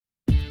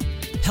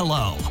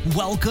Hello,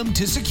 welcome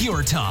to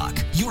Secure Talk,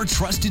 your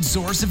trusted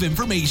source of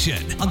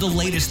information on the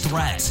latest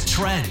threats,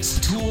 trends,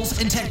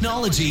 tools, and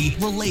technology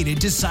related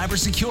to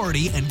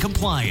cybersecurity and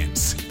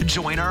compliance.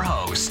 Join our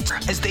hosts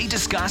as they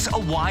discuss a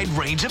wide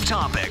range of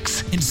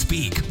topics and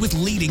speak with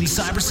leading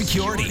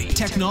cybersecurity,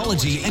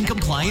 technology, and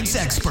compliance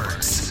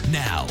experts.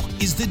 Now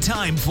is the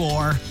time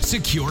for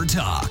Secure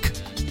Talk.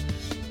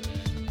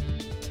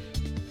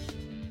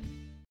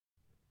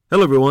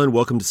 Hello, everyone.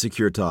 Welcome to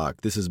Secure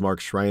Talk. This is Mark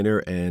Schreiner,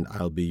 and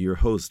I'll be your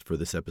host for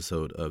this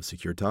episode of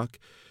Secure Talk.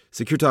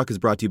 Secure Talk is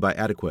brought to you by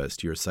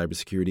Adequest, your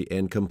cybersecurity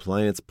and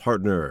compliance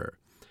partner.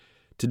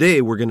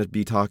 Today, we're going to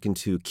be talking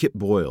to Kip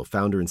Boyle,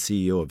 founder and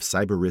CEO of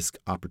Cyber Risk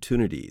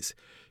Opportunities.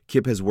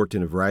 Kip has worked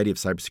in a variety of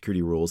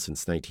cybersecurity roles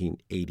since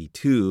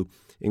 1982,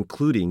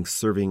 including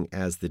serving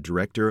as the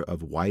Director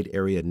of Wide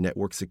Area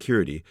Network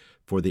Security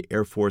for the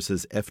Air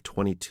Force's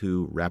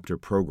F-22 Raptor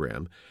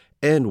program,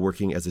 and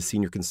working as a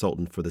senior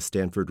consultant for the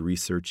Stanford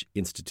Research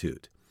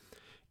Institute.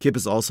 Kip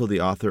is also the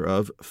author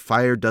of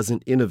Fire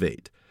Doesn't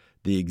Innovate,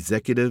 the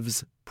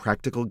Executive's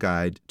Practical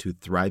Guide to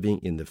Thriving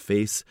in the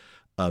Face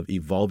of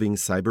Evolving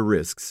Cyber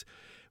Risks,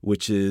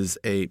 which is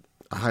a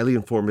highly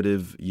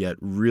informative yet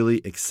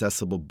really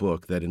accessible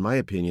book that, in my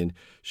opinion,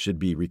 should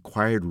be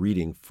required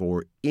reading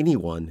for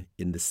anyone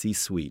in the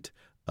C-suite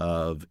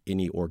of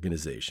any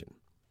organization.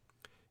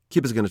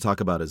 Kip is going to talk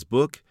about his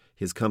book,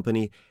 his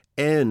company,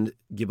 and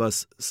give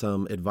us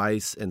some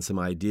advice and some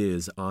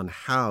ideas on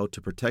how to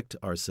protect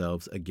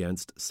ourselves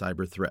against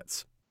cyber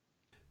threats.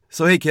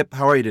 So, hey, Kip,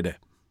 how are you today?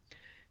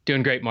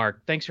 Doing great,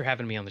 Mark. Thanks for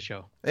having me on the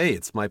show. Hey,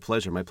 it's my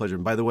pleasure. My pleasure.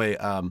 And by the way,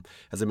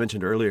 as I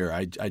mentioned earlier,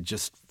 I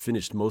just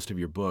finished most of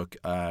your book.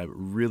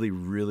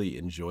 Really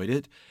enjoyed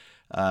it,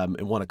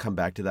 and want to come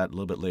back to that a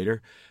little bit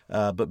later.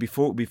 But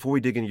before we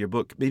dig into your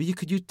book, maybe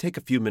could you take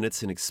a few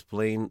minutes and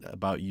explain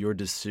about your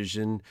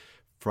decision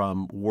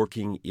from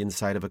working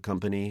inside of a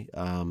company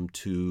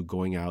to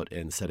going out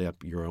and setting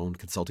up your own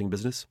consulting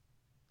business?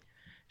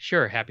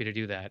 Sure, happy to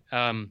do that.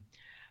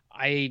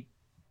 I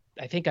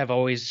think I've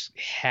always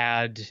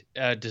had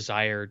a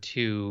desire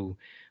to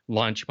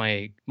launch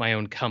my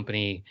own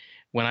company.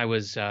 When I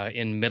was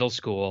in middle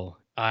school,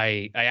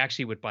 I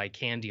actually would buy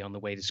candy on the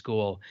way to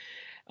school.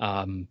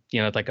 I'd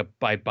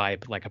buy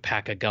like a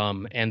pack of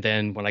gum, and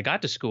then when I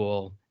got to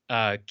school,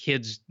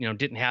 kids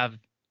didn't have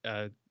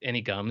any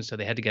gum, so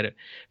they had to get it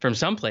from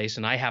someplace,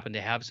 and I happened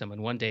to have some.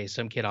 And one day,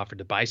 some kid offered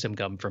to buy some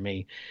gum for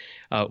me,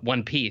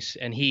 one piece,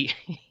 and he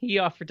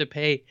offered to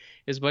pay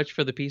as much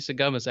for the piece of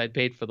gum as I'd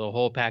paid for the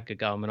whole pack of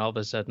gum. And all of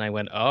a sudden, I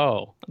went,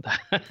 "Oh!"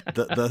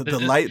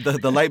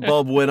 the light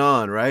bulb went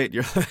on, right?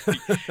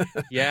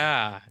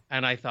 Yeah,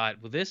 and I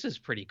thought, well, this is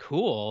pretty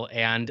cool,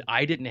 and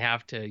I didn't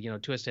have to,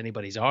 twist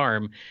anybody's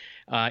arm.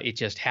 It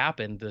just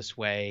happened this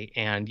way,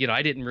 and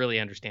I didn't really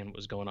understand what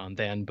was going on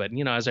then. But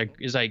as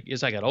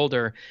I got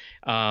older,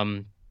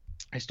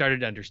 I started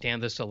to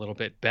understand this a little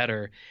bit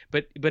better.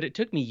 But it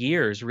took me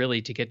years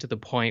really to get to the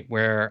point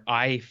where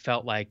I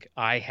felt like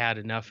I had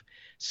enough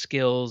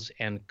skills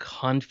and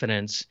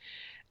confidence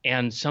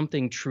and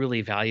something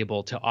truly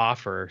valuable to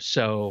offer.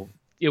 So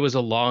it was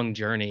a long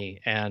journey,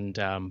 and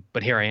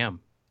but here I am.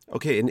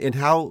 Okay, and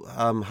how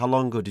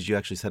long ago did you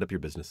actually set up your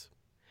business?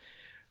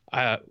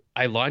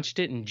 I launched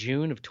it in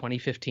June of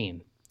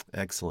 2015.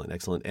 Excellent.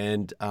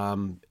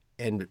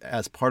 And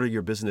as part of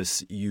your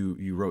business,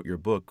 you wrote your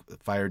book,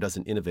 Fire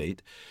Doesn't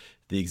Innovate,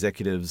 the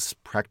Executive's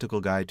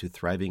Practical Guide to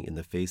Thriving in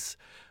the Face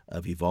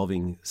of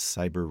Evolving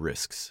Cyber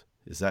Risks.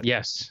 Is that?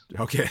 Yes.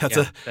 Okay.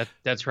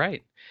 That's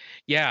right.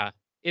 Yeah.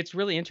 It's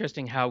really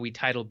interesting how we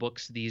title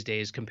books these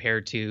days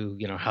compared to,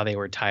 how they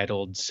were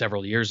titled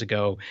several years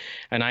ago.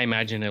 And I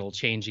imagine it'll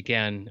change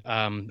again.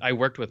 I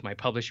worked with my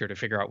publisher to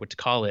figure out what to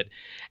call it.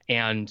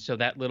 And so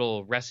that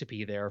little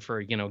recipe there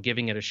for,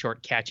 giving it a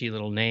short, catchy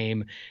little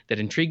name that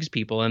intrigues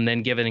people, and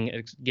then giving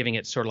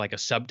it sort of like a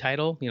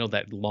subtitle,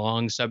 that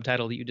long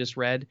subtitle that you just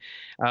read.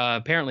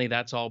 Apparently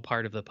that's all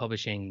part of the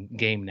publishing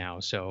game now.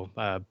 So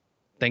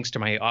thanks to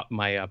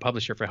my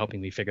publisher for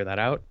helping me figure that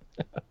out.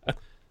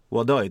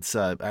 Well, no, it's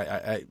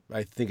I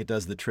think it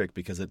does the trick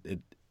because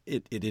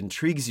it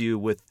intrigues you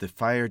with the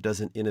Fire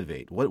Doesn't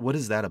Innovate. What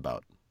is that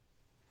about?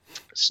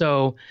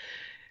 So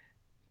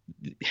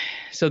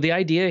the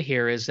idea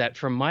here is that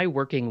from my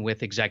working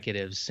with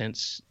executives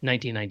since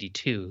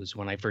 1992 is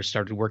when I first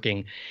started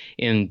working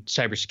in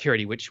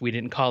cybersecurity, which we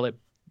didn't call it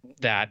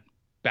that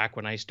back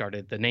when I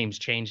started. The name's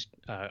changed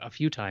a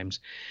few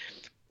times.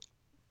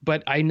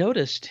 But I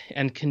noticed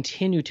and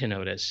continue to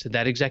notice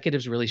that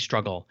executives really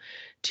struggle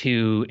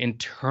to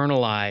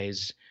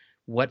internalize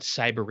what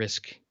cyber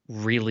risk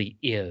really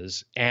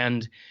is.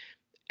 And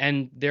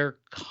their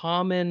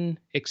common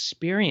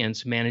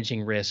experience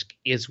managing risk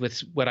is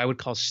with what I would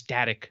call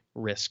static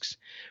risks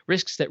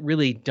that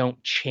really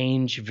don't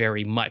change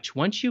very much.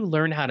 Once you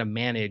learn how to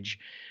manage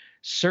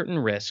certain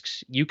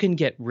risks, you can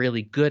get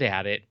really good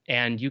at it,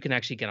 and you can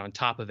actually get on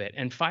top of it.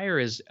 And fire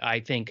is, I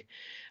think,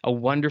 a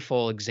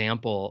wonderful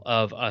example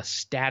of a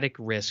static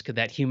risk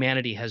that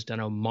humanity has done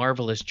a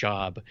marvelous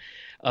job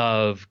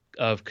of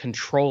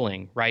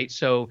controlling, right?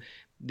 So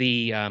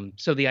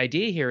So the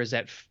idea here is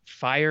that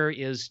fire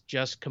is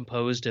just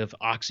composed of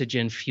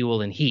oxygen,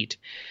 fuel, and heat.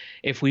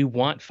 If we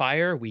want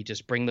fire, we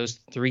just bring those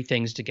three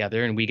things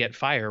together and we get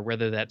fire,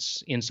 whether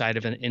that's inside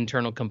of an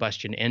internal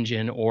combustion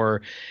engine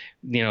or,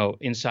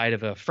 inside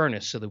of a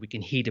furnace so that we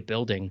can heat a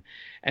building.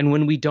 And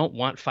when we don't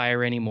want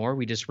fire anymore,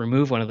 we just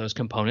remove one of those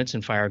components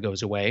and fire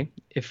goes away.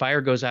 If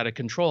fire goes out of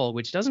control,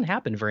 which doesn't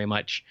happen very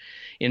much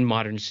in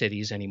modern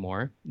cities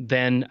anymore,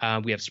 then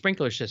we have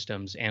sprinkler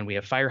systems and we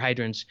have fire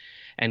hydrants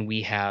and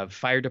we have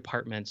fire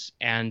departments.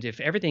 And if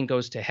everything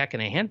goes to heck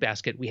in a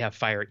handbasket, we have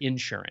fire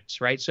insurance,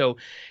 right? So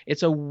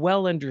it's a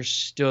well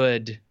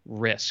understood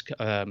risk,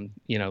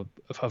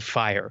 of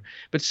fire.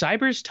 But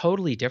cyber is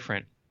totally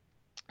different.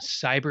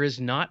 Cyber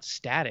is not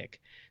static.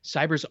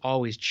 Cyber is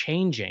always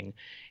changing.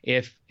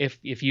 If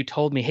you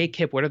told me, hey,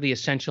 Kip, what are the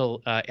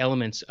essential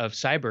elements of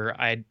cyber?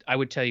 I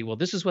would tell you, well,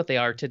 this is what they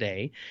are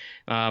today.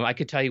 I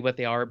could tell you what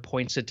they are at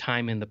points of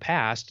time in the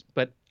past,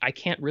 but I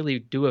can't really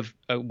do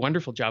a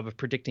wonderful job of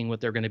predicting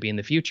what they're going to be in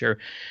the future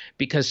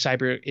because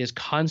cyber is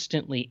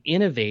constantly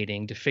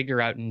innovating to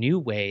figure out new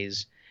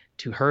ways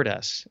to hurt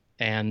us.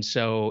 And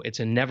so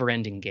it's a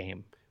never-ending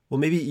game. Well,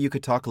 maybe you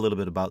could talk a little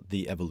bit about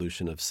the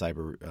evolution of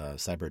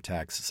cyber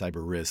attacks,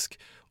 cyber risk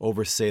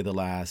over, say, the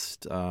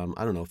last,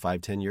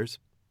 5-10 years?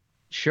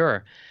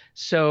 Sure.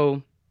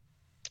 So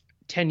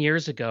 10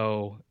 years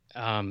ago,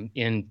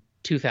 in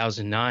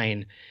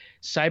 2009,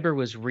 cyber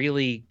was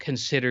really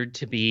considered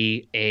to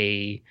be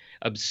a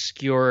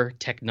obscure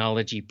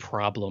technology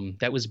problem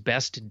that was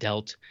best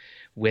dealt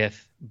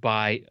with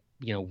by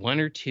one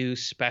or two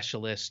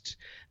specialists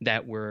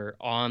that were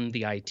on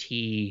the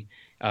IT,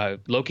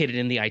 located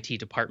in the IT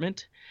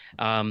department.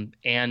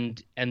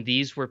 And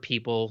these were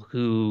people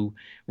who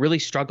really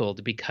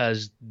struggled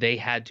because they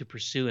had to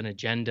pursue an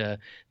agenda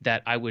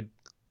that I would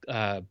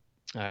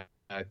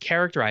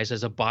characterize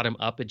as a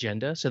bottom-up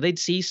agenda. So they'd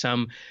see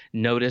some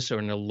notice or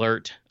an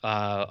alert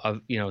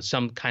of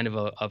some kind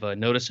of a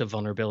notice of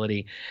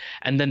vulnerability,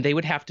 and then they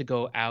would have to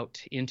go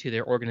out into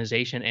their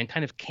organization and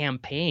kind of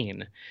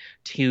campaign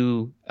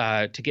to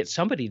get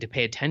somebody to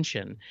pay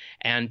attention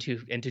and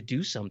to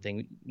do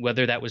something,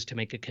 whether that was to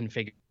make a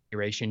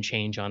configuration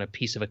change on a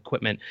piece of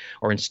equipment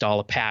or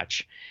install a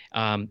patch.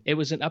 It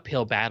was an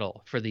uphill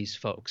battle for these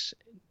folks.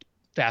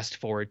 Fast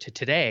forward to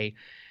today,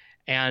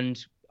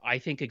 and I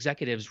think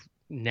executives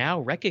now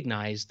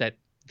recognize that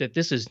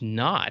this is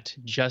not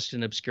just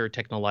an obscure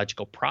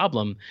technological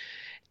problem,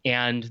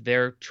 and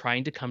they're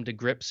trying to come to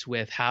grips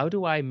with how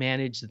do I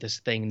manage this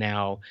thing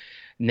now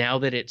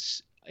that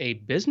it's a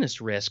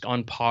business risk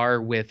on par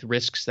with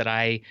risks that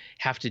I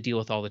have to deal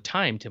with all the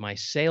time, to my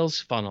sales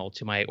funnel,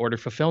 to my order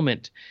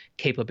fulfillment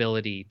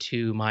capability,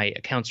 to my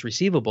accounts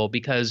receivable,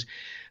 because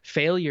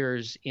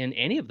failures in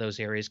any of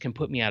those areas can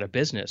put me out of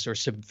business or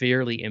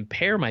severely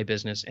impair my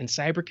business, and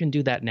cyber can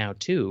do that now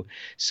too.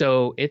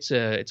 So it's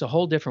a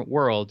whole different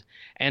world,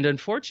 and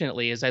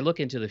unfortunately, as I look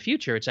into the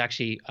future, it's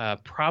actually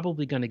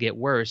probably going to get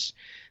worse.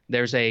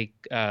 There's a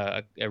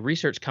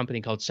research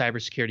company called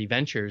Cybersecurity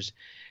Ventures,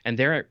 and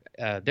their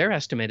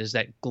estimate is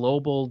that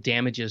global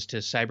damages to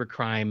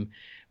cybercrime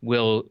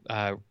will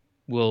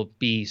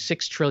be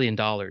 $6 trillion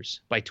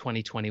by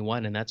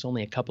 2021, and that's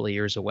only a couple of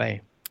years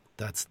away.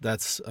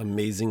 That's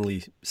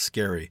amazingly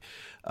scary.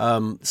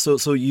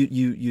 So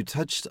you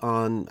touched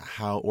on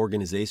how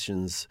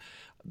organizations,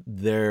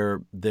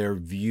 their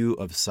view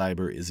of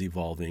cyber is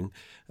evolving.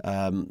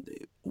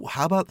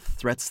 How about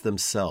threats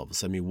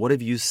themselves? I mean, what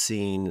have you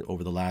seen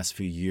over the last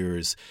few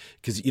years?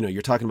 Because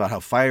you're talking about how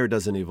fire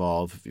doesn't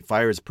evolve.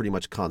 Fire is pretty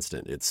much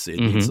constant. It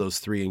needs those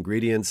three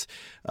ingredients.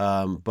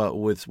 But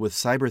with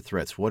cyber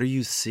threats, what are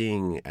you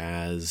seeing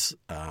as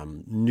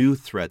new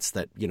threats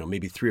that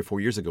maybe 3 or 4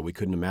 years ago we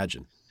couldn't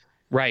imagine?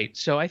 Right.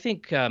 So I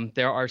think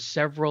there are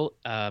several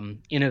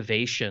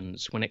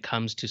innovations when it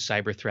comes to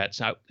cyber threats.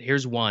 Now,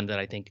 here's one that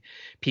I think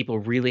people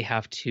really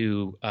have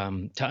to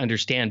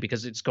understand,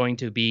 because it's going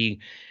to be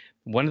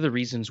one of the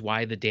reasons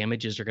why the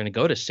damages are going to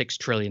go to $6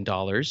 trillion.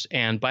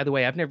 And by the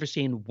way, I've never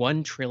seen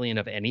 1 trillion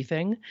of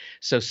anything.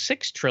 So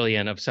 6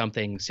 trillion of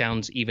something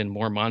sounds even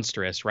more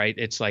monstrous, right?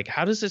 It's like,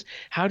 how do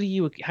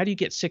you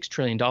get $6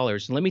 trillion?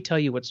 And let me tell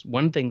you what's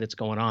one thing that's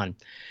going on.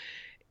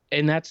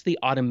 And that's the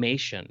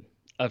automation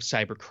of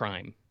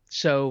cybercrime.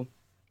 So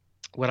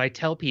what I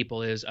tell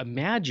people is,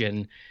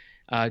 imagine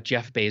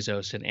Jeff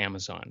Bezos and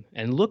Amazon,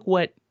 and look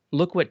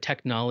what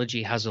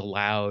technology has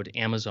allowed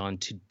Amazon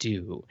to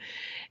do.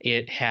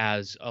 It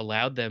has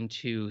allowed them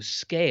to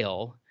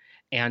scale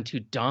and to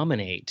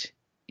dominate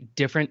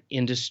different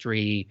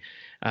industries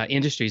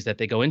that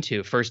they go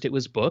into. First, it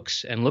was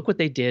books, and look what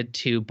they did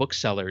to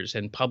booksellers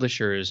and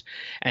publishers,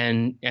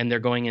 and they're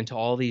going into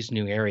all these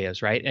new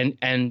areas, right?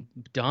 And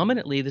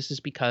dominantly, this is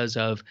because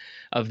of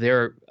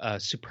their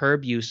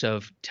superb use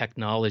of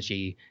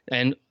technology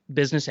and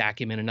business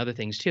acumen and other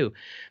things too.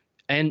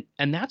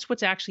 And that's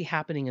what's actually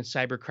happening in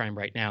cybercrime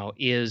right now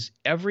is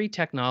every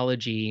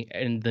technology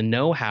and the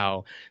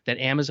know-how that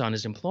Amazon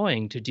is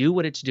employing to do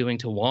what it's doing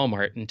to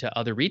Walmart and to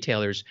other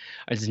retailers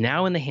is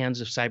now in the hands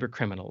of cyber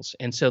criminals.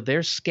 And so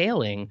they're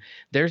scaling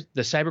the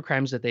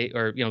cybercrimes that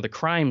the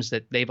crimes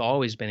that they've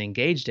always been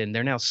engaged in,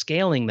 they're now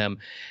scaling them.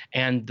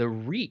 And the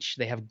reach,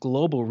 they have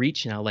global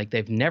reach now like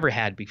they've never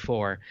had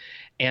before.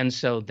 And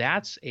so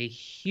that's a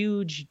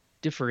huge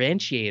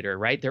differentiator,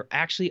 right? They're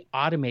actually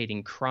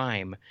automating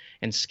crime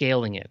and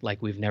scaling it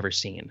like we've never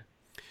seen.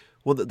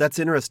 Well, that's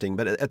interesting.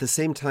 But at the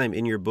same time,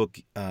 in your book,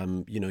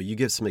 you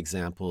give some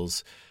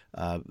examples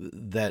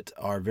that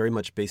are very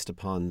much based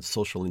upon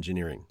social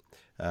engineering.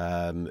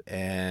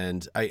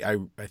 And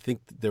I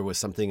think there was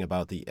something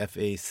about the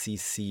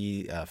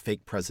FACC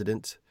fake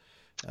president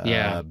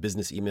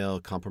business email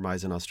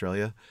compromise in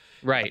Australia.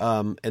 Right.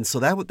 And so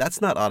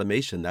that's not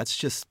automation. That's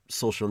just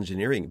social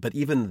engineering. But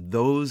even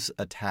those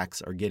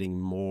attacks are getting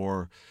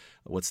more,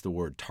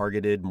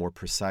 targeted, more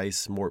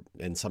precise,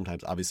 and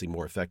sometimes obviously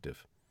more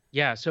effective.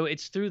 Yeah. So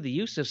it's through the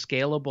use of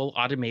scalable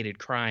automated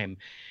crime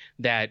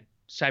that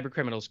cyber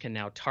criminals can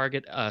now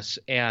target us.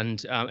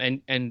 And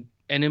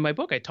in my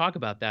book, I talk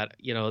about that,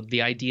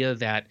 the idea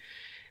that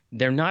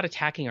they're not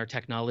attacking our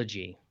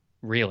technology,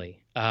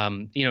 really.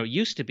 It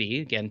used to be,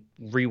 again,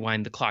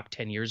 rewind the clock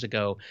 10 years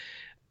ago,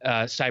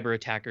 cyber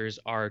attackers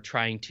are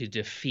trying to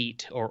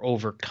defeat or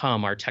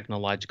overcome our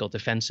technological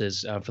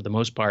defenses for the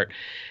most part,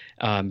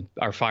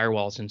 our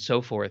firewalls and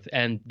so forth.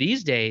 And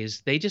these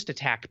days, they just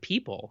attack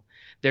people.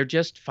 They're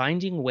just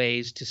finding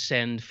ways to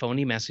send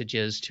phony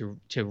messages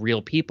to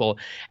real people.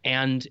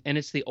 And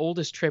it's the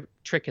oldest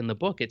trick in the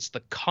book. It's the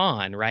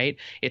con, right?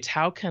 It's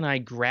how can I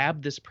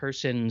grab this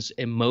person's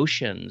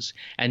emotions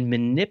and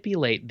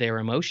manipulate their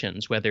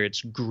emotions, whether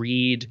it's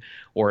greed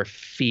or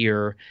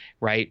fear,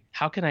 right?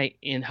 How can I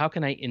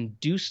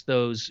induce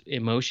those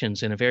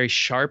emotions in a very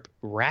sharp,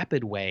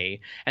 rapid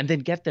way and then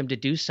get them to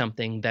do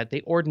something that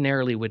they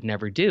ordinarily would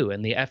never do?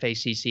 And the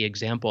FACC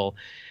example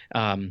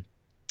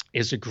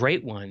is a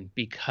great one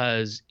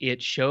because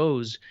it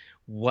shows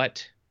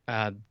what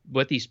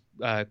these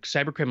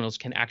cyber criminals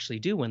can actually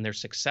do when they're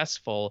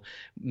successful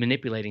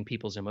manipulating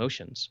people's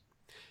emotions.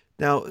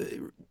 Now,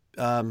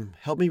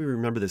 help me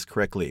remember this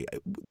correctly.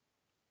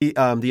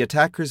 The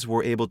attackers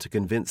were able to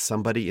convince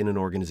somebody in an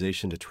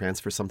organization to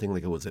transfer something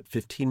like, was it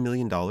 $15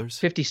 million?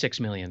 $56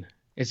 million.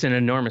 It's an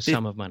enormous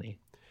sum of money.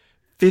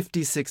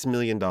 $56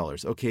 million.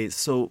 Okay,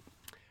 so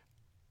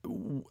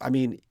I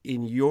mean,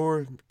 in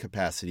your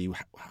capacity,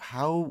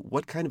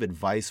 what kind of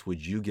advice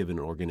would you give an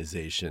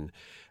organization?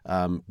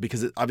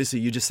 Because obviously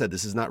you just said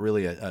this is not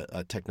really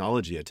a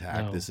technology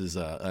attack. No. This is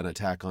an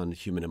attack on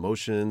human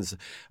emotions,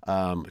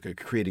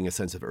 creating a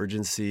sense of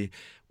urgency.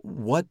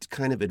 What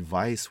kind of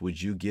advice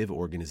would you give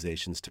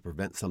organizations to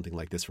prevent something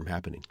like this from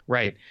happening?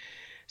 Right.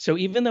 So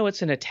even though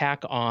it's an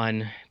attack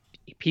on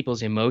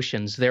people's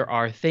emotions, there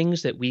are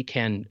things that we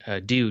can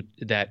do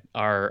that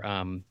are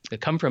that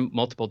come from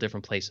multiple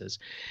different places.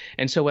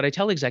 And so what I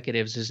tell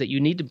executives is that you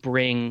need to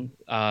bring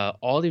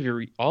all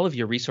of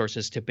your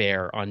resources to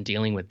bear on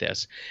dealing with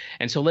this.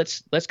 And so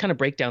let's kind of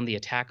break down the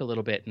attack a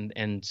little bit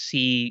and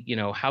see,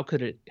 how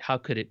could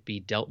it be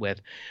dealt with?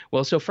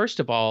 Well, so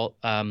first of all,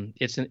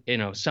 it's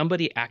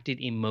somebody acted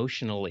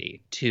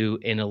emotionally to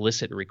an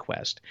illicit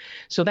request.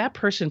 So that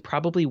person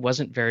probably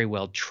wasn't very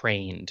well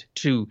trained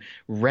to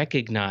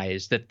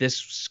recognize that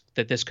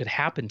this could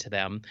happen to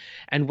them,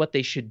 and what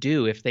they should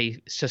do if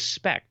they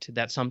suspect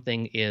that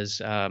something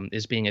is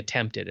being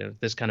attempted, if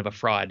this kind of a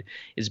fraud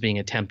is being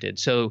attempted.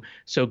 So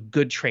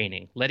good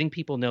training, letting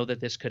people know that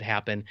this could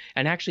happen,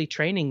 and actually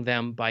training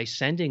them by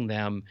sending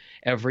them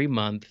every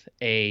month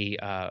a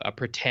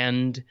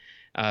pretend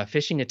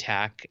phishing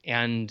attack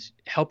and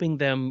helping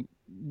them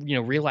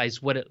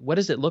realize what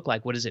does it look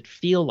like, what does it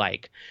feel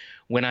like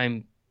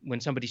when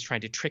somebody's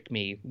trying to trick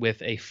me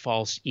with a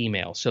false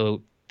email.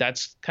 So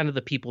that's kind of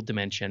the people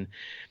dimension.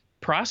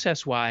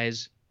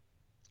 Process-wise,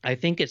 I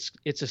think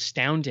it's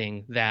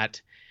astounding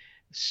that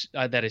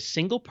a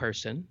single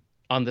person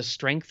on the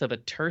strength of a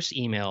terse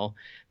email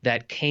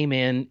that came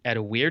in at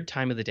a weird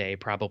time of the day,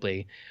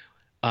 probably,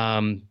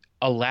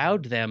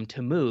 allowed them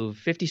to move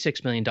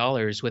 $56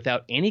 million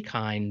without any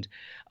kind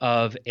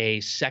of a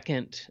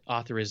second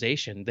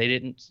authorization.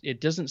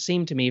 It doesn't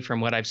seem to me from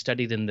what I've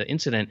studied in the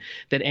incident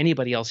that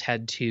anybody else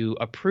had to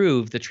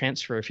approve the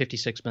transfer of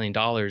 $56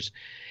 million.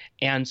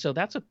 And so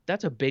that's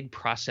a big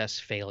process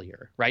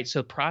failure, right?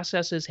 So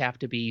processes have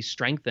to be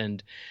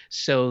strengthened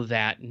so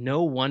that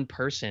no one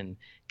person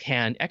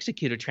can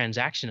execute a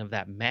transaction of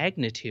that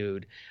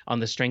magnitude on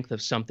the strength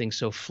of something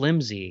so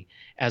flimsy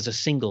as a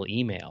single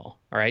email.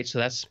 All right, so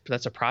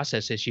that's a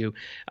process issue.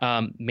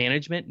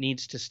 Management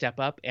needs to step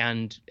up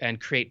and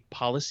create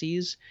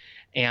policies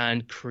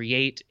and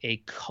create a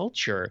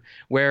culture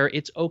where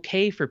it's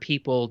okay for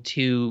people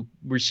to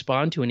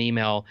respond to an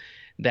email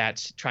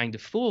that's trying to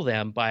fool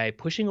them by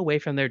pushing away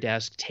from their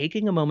desk,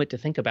 taking a moment to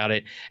think about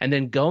it, and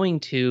then going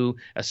to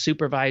a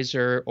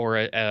supervisor or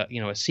a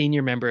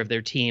senior member of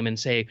their team and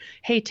say,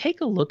 hey,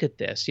 take a look at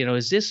this.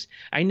 Is this,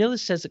 I know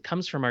this says it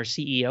comes from our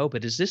CEO,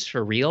 but is this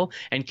for real?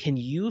 And can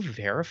you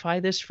verify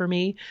this for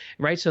me?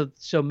 Right.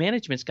 So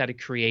management's got to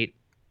create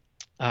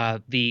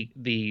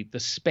the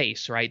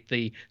space, right?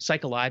 The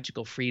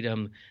psychological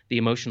freedom, the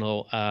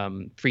emotional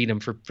freedom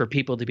for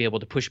people to be able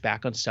to push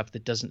back on stuff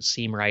that doesn't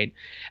seem right.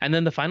 And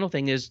then the final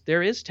thing is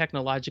there is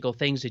technological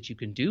things that you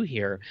can do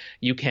here.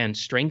 You can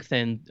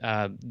strengthen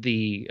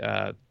the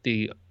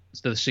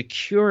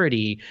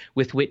security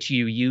with which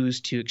you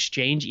use to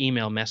exchange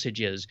email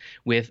messages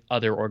with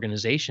other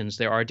organizations.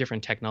 There are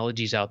different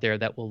technologies out there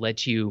that will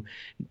let you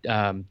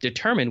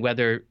determine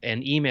whether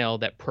an email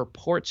that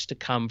purports to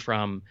come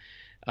from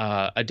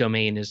a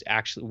domain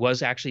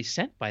was actually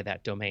sent by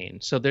that domain.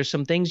 So there's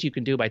some things you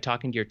can do by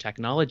talking to your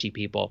technology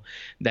people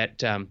that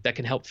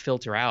can help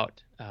filter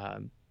out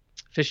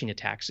phishing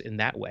attacks in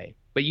that way.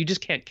 But you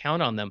just can't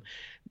count on them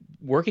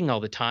working all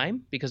the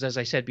time because, as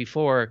I said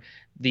before,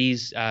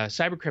 these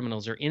cyber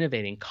criminals are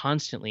innovating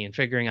constantly and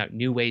figuring out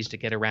new ways to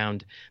get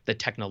around the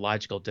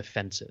technological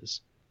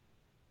defenses.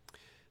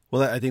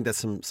 Well, I think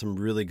that's some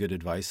really good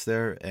advice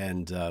there,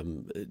 and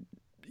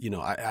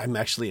I'm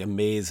actually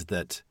amazed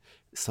that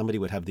somebody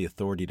would have the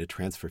authority to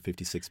transfer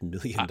 $56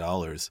 million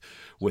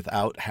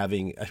without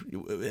having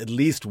at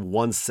least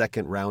 1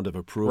 second round of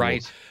approval.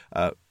 Right.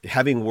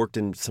 Having worked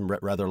in some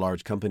rather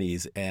large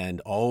companies and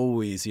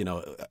always,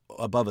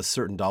 above a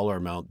certain dollar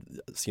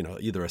amount,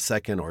 either a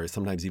second or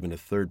sometimes even a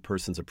third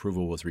person's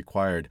approval was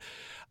required.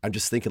 I'm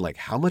just thinking, like,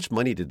 how much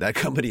money did that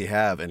company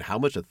have and how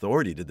much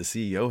authority did the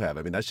CEO have?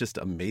 I mean, that's just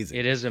amazing.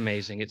 It is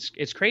amazing.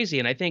 It's crazy.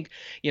 And I think,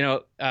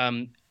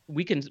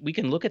 we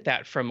can look at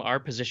that from our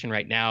position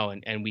right now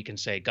and we can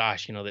say,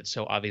 gosh, that's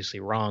so obviously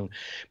wrong.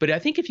 But I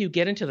think if you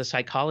get into the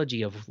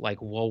psychology of like,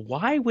 well,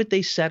 why would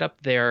they set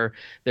up their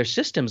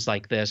systems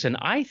like this? And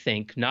I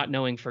think, not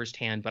knowing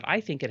firsthand, but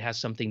I think it has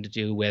something to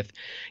do with,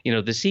 the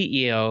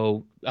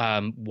CEO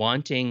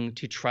wanting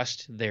to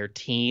trust their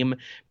team.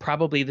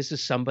 Probably this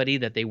is somebody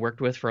that they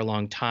worked with for a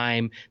long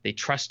time. They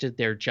trusted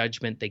their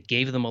judgment. They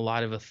gave them a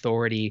lot of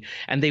authority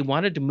and they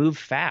wanted to move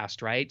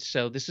fast, right?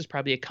 So this is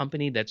probably a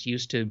company that's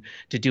used to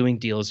doing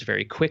deals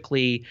very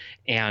quickly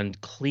and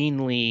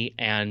cleanly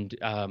and,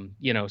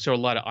 so a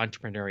lot of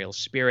entrepreneurial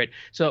spirit.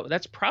 So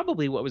that's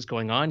probably what was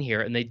going on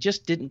here. And they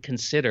just didn't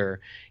consider,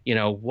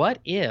 what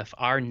if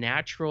our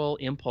natural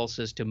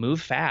impulses to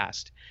move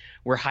fast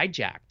were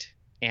hijacked?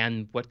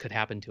 And what could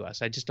happen to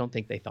us? I just don't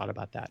think they thought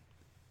about that.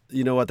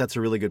 You know what? That's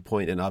a really good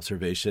point and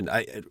observation.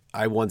 I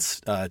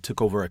once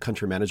took over a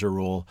country manager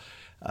role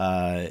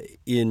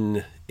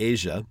in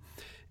Asia,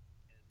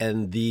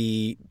 and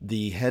the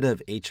head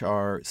of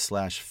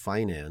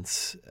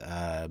HR/finance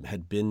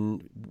had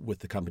been with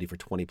the company for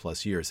 20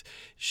 plus years.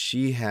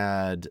 She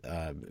had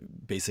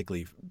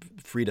basically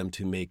freedom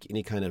to make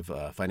any kind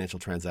of financial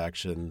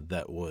transaction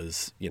that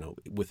was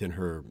within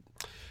her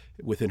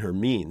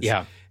means.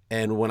 Yeah.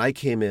 And when I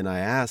came in,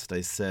 I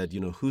said,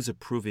 who's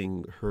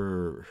approving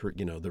her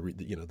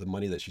the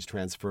money that she's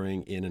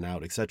transferring in and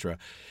out, et cetera.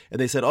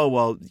 And they said, oh,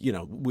 well,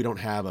 we don't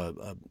have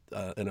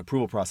an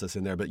approval process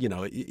in there, but,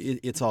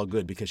 it's all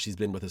good because she's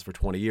been with us for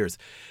 20 years.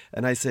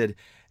 And I said,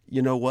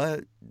 you know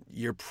what?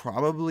 You're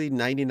probably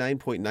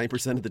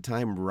 99.9% of the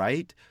time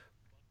right,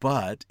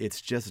 but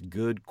it's just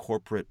good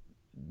corporate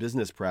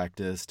business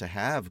practice to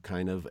have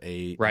kind of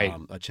a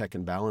check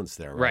and balance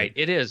there, right? Right,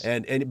 it is.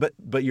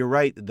 But you're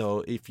right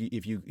though. If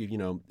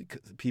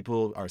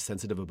people are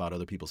sensitive about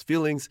other people's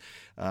feelings,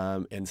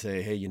 and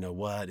say, hey, you know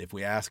what? If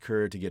we ask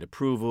her to get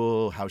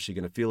approval, how's she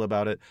going to feel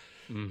about it?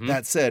 Mm-hmm.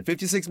 That said,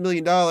 $56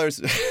 million.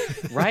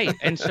 Right,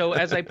 and so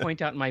as I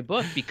point out in my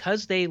book,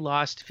 because they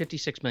lost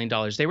 $56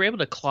 million, they were able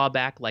to claw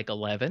back like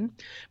 11,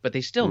 but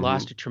they still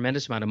lost a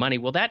tremendous amount of money.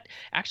 Well, that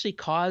actually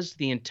caused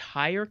the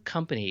entire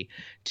company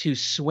to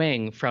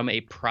swing from a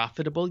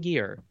profitable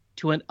year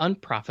to an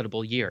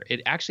unprofitable year.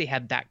 It actually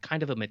had that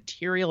kind of a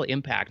material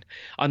impact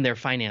on their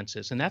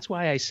finances. And that's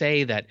why I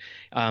say that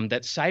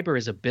that cyber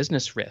is a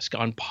business risk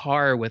on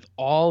par with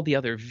all the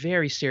other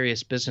very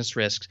serious business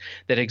risks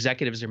that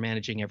executives are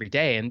managing every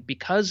day. And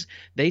because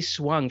they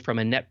swung from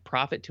a net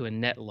profit to a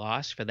net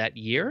loss for that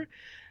year,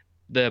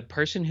 the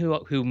person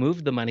who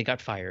moved the money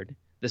got fired.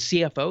 The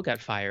CFO got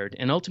fired,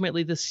 and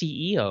ultimately the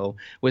CEO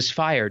was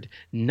fired,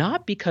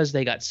 not because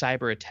they got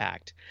cyber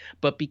attacked,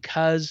 but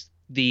because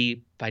the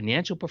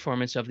financial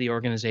performance of the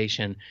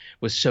organization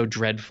was so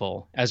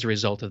dreadful as a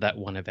result of that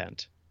one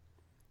event.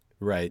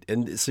 Right.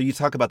 And so you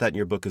talk about that in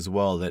your book as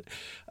well, that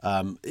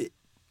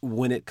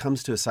when it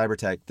comes to a cyber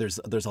attack, there's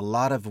a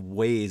lot of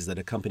ways that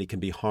a company can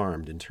be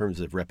harmed in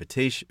terms of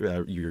reputation,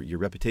 your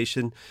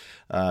reputation,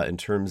 in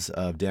terms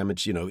of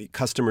damage.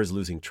 Customers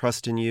losing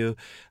trust in you.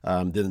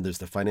 Then there's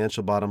the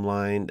financial bottom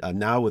line.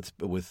 Now with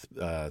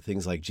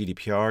things like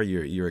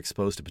GDPR, you're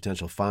exposed to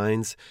potential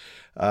fines.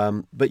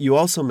 But you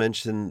also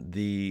mentioned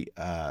the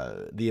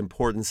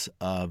importance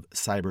of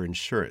cyber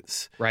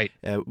insurance. Right.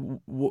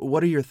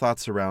 What are your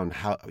thoughts around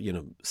how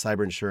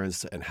cyber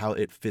insurance and how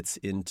it fits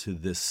into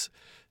this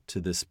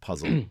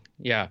puzzle?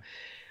 Yeah.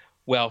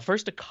 Well,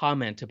 first a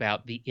comment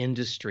about the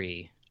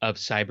industry of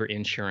cyber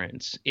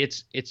insurance.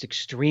 It's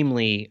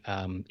extremely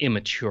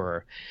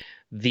immature.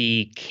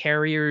 The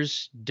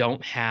carriers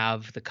don't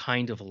have the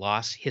kind of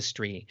loss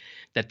history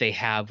that they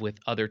have with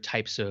other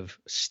types of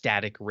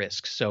static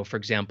risks. So, for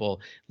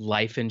example,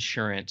 life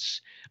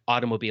insurance,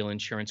 automobile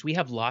insurance, we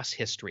have loss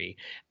history.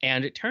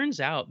 And it turns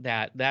out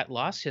that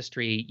loss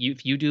history,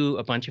 if you do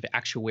a bunch of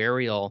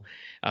actuarial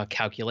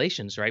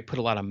calculations, right, put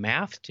a lot of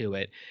math to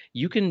it,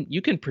 you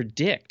can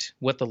predict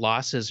what the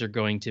losses are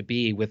going to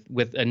be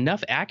with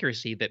enough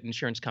accuracy that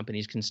insurance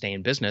companies can stay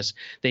in business.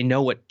 They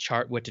know what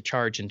to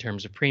charge in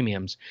terms of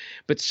premiums.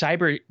 But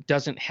cyber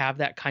doesn't have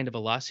that kind of a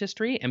loss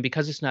history. And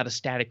because it's not a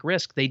static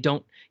risk, they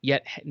don't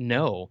yet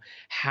know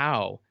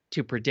how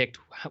to predict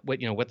what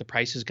the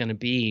price is going to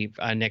be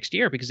next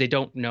year, because they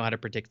don't know how to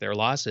predict their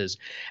losses.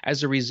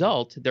 As a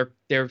result,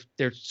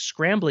 they're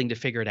scrambling to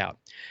figure it out.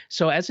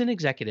 So as an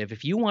executive,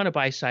 if you want to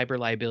buy cyber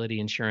liability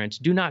insurance,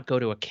 do not go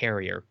to a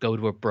carrier, go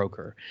to a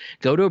broker.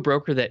 Go to a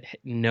broker that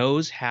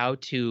knows how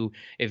to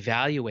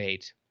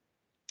evaluate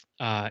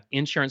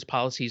insurance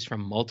policies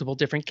from multiple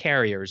different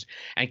carriers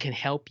and can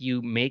help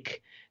you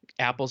make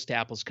apples to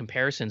apples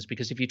comparisons,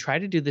 because if you try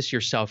to do this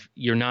yourself,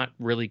 you're not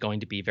really going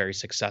to be very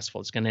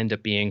successful. It's going to end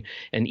up being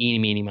an eeny,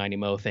 meeny, miny,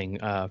 mo thing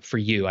for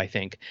you, I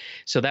think.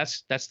 So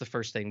that's the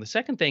first thing. The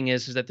second thing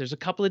is that there's a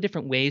couple of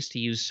different ways to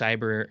use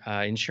cyber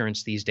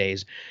insurance these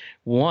days.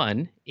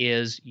 One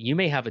is you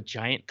may have a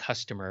giant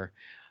customer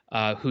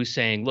who's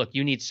saying, look,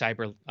 you need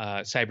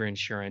cyber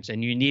insurance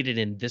and you need it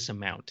in this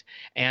amount.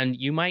 And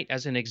you might,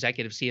 as an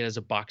executive, see it as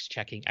a box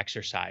checking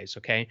exercise.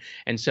 Okay.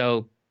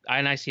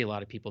 And I see a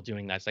lot of people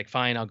doing that. It's like,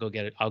 fine, I'll go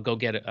get it. I'll go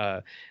get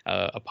a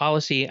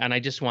policy, and I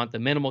just want the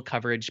minimal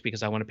coverage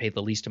because I want to pay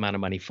the least amount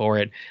of money for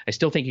it. I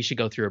still think you should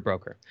go through a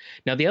broker.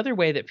 Now, the other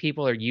way that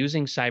people are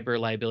using cyber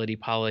liability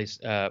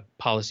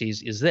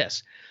policies is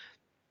this.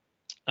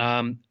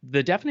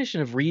 The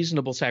definition of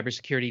reasonable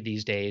cybersecurity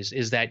these days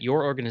is that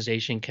your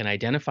organization can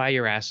identify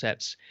your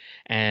assets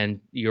and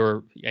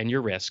your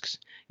risks.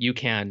 You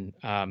can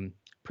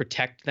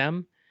protect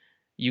them.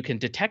 You can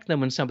detect them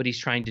when somebody's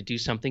trying to do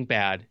something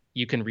bad.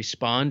 You can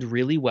respond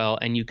really well,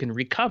 and you can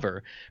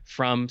recover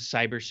from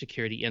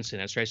cybersecurity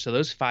incidents, right? So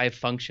those 5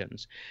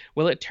 functions.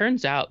 Well, it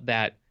turns out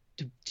that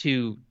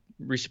to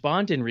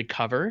respond and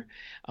recover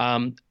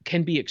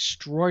can be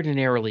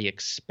extraordinarily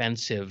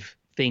expensive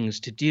things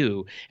to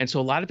do. And so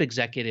a lot of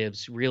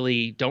executives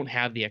really don't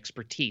have the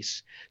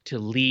expertise to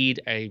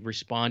lead a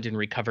respond and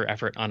recover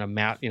effort on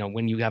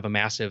when you have a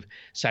massive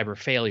cyber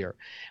failure.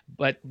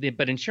 But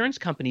insurance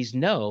companies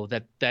know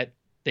that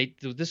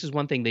this is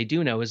one thing they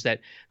do know, is that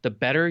the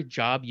better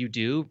job you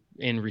do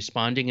in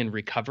responding and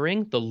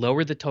recovering, the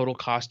lower the total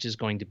cost is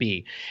going to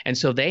be. And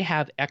so they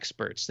have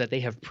experts that they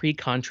have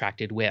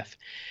pre-contracted with.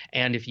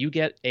 And if you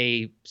get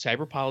a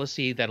cyber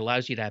policy that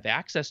allows you to have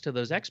access to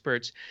those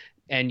experts,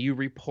 and you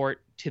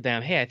report to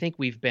them, hey, I think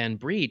we've been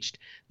breached,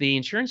 the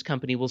insurance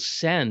company will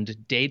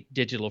send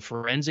digital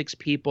forensics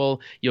people.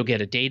 You'll get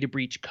a data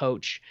breach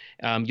coach.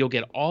 You'll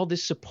get all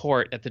this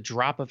support at the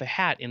drop of a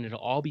hat, and it'll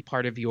all be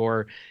part of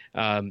your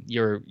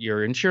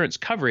insurance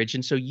coverage.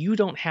 And so you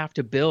don't have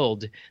to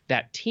build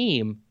that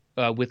team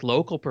with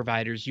local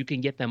providers. You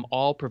can get them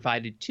all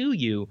provided to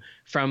you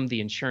from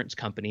the insurance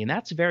company, and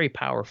that's very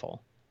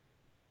powerful.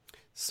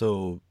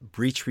 So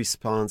breach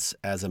response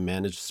as a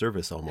managed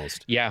service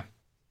almost. Yeah.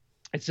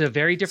 It's a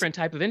very different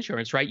type of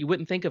insurance, right? You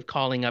wouldn't think of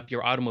calling up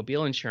your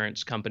automobile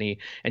insurance company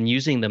and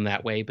using them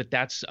that way, but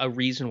that's a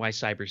reason why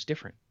cyber is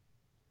different.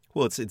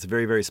 Well, it's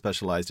very, very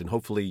specialized, and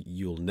hopefully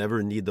you'll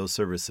never need those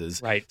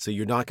services. Right. So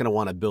you're not going to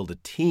want to build a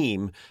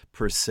team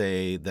per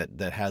se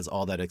that has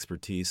all that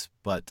expertise,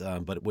 but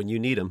when you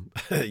need them,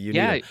 you need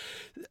them.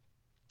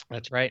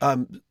 That's right.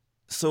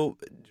 So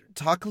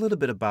talk a little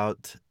bit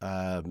about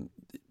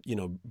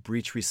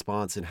breach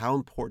response and how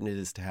important it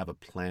is to have a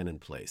plan in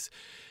place.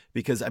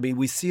 Because, I mean,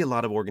 we see a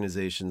lot of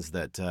organizations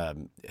that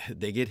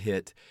they get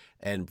hit,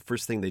 and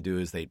first thing they do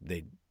is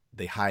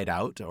they hide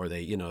out, or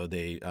they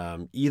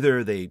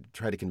either they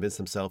try to convince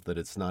themselves that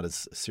it's not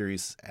as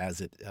serious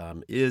as it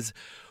is,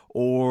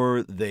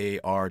 or they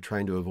are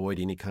trying to avoid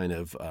any kind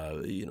of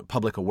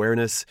public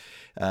awareness,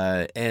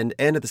 and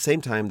at the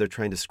same time they're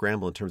trying to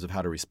scramble in terms of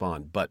how to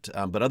respond. But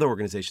other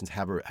organizations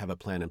have a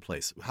plan in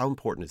place. How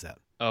important is that?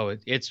 Oh,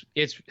 it's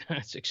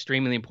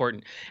extremely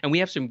important. And we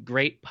have some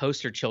great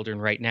poster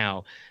children right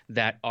now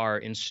that are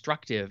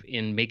instructive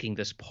in making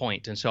this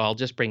point. And so I'll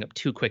just bring up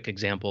two quick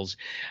examples.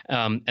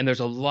 And there's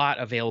a lot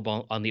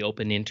available on the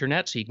open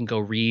internet, so you can go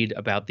read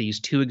about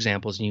these two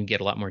examples and you can get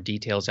a lot more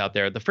details out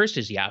there. The first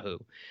is Yahoo.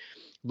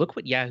 Look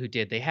what Yahoo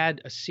did. They had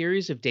a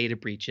series of data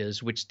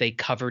breaches, which they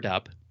covered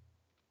up,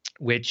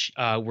 which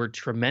were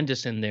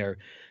tremendous in their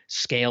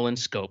scale and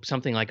scope,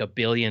 something like 1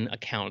 billion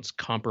accounts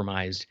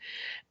compromised.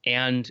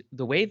 And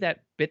the way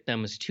that bit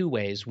them is two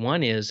ways.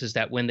 One is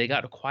that when they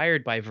got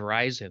acquired by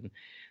Verizon,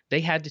 they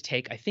had to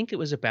take, I think it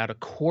was about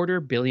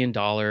 $250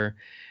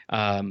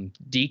 million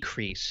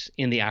decrease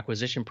in the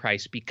acquisition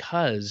price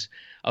because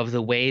of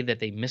the way that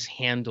they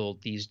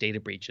mishandled these data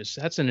breaches.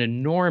 So that's an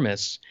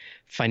enormous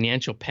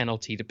financial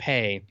penalty to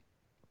pay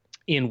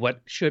in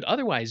what should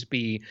otherwise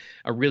be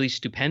a really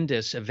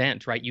stupendous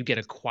event, right? You get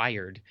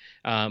acquired.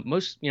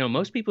 Most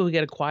people who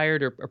get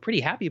acquired are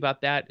pretty happy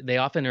about that. They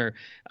often are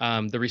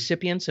the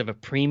recipients of a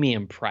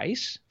premium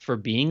price for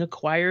being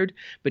acquired,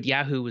 but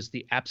Yahoo was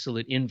the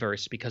absolute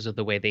inverse because of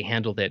the way they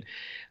handled it.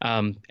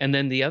 And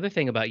then the other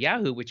thing about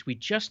Yahoo, which we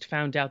just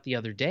found out the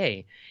other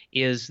day,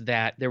 is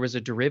that there was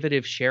a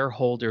derivative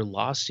shareholder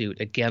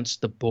lawsuit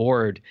against the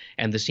board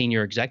and the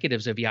senior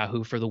executives of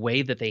Yahoo for the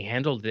way that they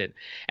handled it.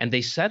 And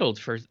they settled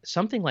for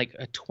something like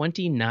a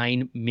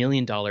 $29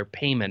 million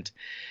payment,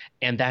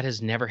 and that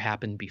has never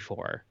happened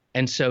before.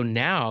 And so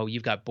now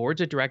you've got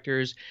boards of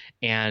directors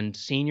and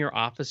senior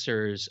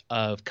officers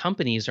of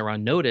companies are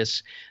on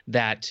notice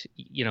that,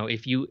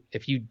 if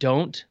you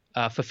don't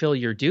fulfill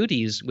your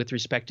duties with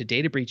respect to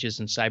data breaches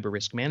and cyber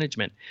risk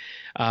management,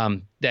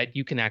 that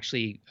you can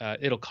actually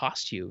it'll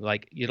cost you,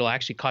 it'll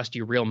actually cost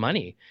you real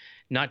money,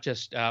 not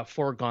just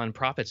foregone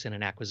profits in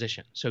an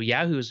acquisition. So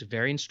Yahoo is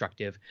very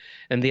instructive.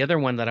 And the other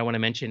one that I want to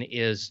mention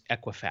is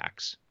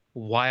Equifax,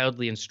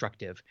 wildly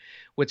instructive.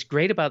 What's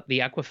great about the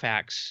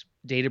Equifax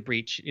data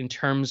breach in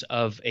terms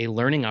of a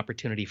learning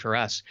opportunity for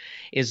us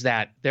is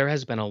that there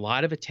has been a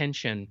lot of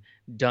attention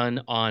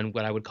done on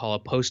what I would call a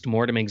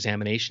post-mortem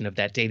examination of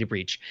that data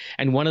breach.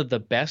 And one of the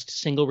best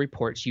single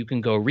reports you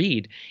can go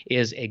read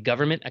is a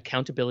Government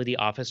Accountability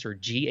Office, or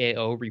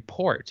GAO,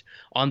 report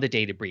on the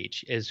data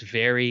breach. Is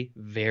very,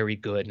 very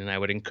good. And I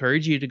would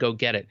encourage you to go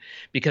get it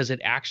because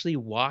it actually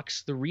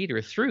walks the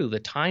reader through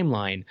the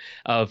timeline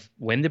of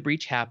when the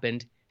breach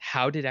happened,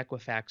 how did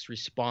Equifax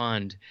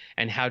respond,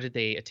 and how did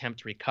they attempt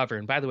to recover?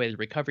 And by the way, the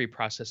recovery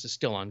process is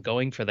still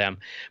ongoing for them.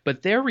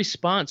 But their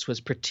response was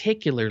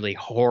particularly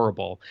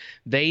horrible.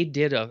 They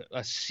did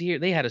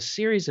they had a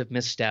series of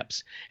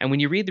missteps, and when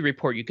you read the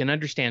report, you can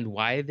understand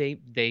why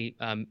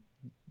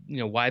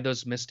why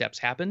those missteps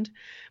happened.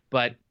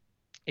 But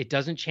it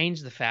doesn't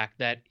change the fact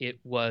that it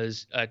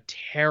was a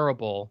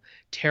terrible,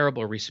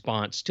 terrible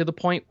response, to the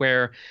point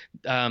where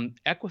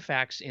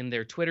Equifax in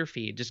their Twitter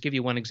feed, just give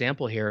you one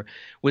example here,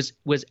 was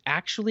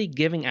actually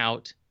giving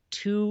out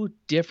 2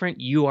 different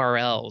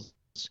URLs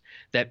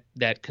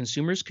that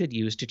consumers could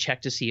use to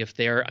check to see if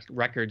their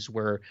records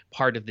were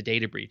part of the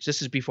data breach.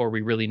 This is before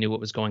we really knew what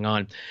was going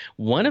on.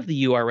 One of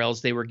the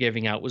URLs they were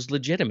giving out was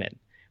legitimate.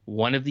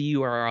 One of the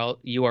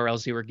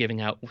URLs they were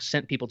giving out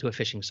sent people to a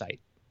phishing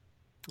site.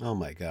 Oh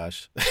my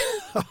gosh.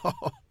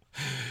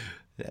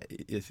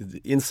 It's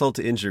insult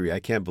to injury. I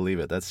can't believe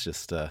it. That's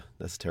just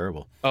that's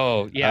terrible.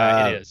 Oh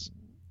yeah, it is.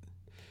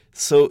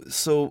 So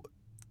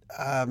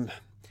I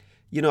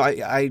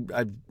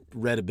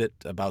read a bit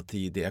about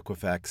the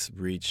Equifax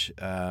breach,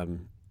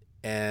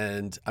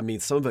 and I mean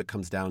some of it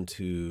comes down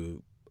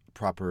to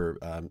proper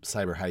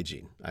cyber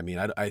hygiene. I mean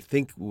I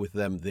think with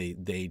them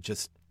they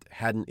just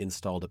hadn't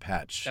installed a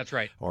patch. That's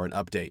right. Or an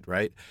update,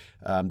 right?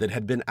 That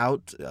had been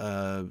out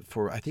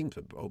for, I think,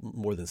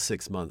 more than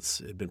 6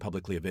 months. It had been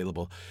publicly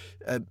available.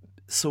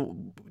 So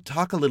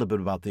talk a little bit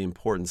about the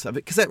importance of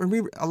it, because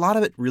a lot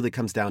of it really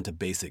comes down to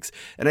basics.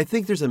 And I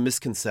think there's a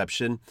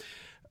misconception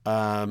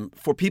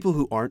for people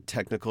who aren't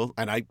technical,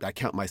 and I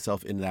count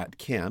myself in that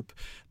camp.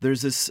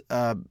 There's this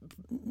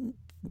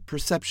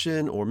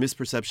perception or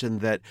misperception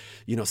that,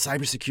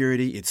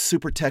 cybersecurity, it's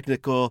super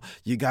technical.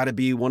 You got to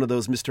be one of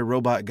those Mr.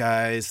 Robot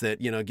guys that,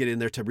 get in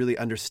there to really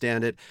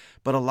understand it.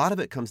 But a lot of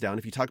it comes down,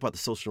 if you talk about the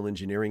social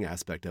engineering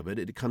aspect of it,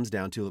 it comes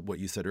down to what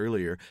you said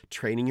earlier,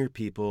 training your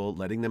people,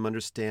 letting them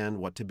understand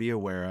what to be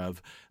aware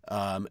of,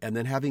 and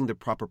then having the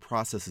proper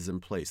processes in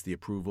place, the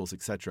approvals,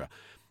 etc.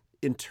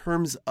 In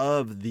terms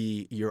of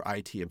your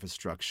IT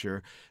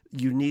infrastructure,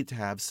 you need to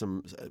have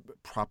some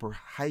proper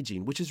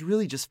hygiene, which is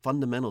really just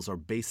fundamentals or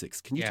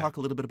basics. Can you talk a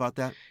little bit about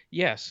that?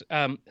 Yes.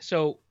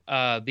 So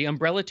the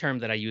umbrella term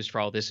that I use for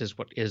all this is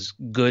what is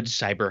good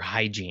cyber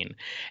hygiene.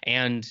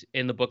 And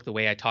in the book, the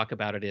way I talk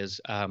about it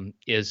is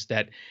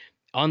that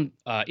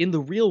in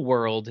the real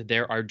world,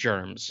 there are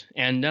germs,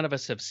 and none of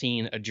us have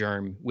seen a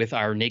germ with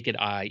our naked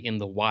eye in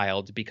the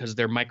wild because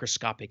they're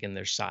microscopic in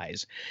their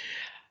size.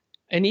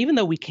 And even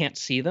though we can't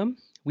see them,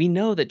 we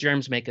know that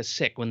germs make us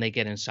sick when they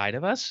get inside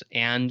of us,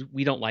 and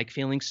we don't like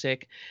feeling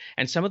sick.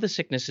 And some of the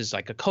sickness is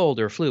like a cold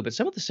or a flu, but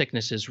some of the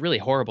sickness is really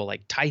horrible,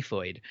 like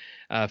typhoid,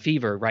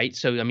 fever, right?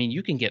 So, I mean,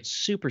 you can get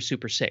super,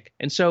 super sick.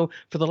 And so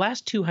for the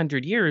last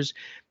 200 years,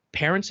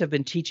 parents have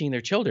been teaching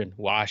their children,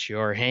 wash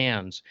your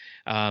hands,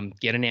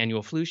 get an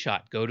annual flu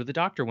shot, go to the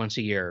doctor once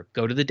a year,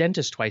 go to the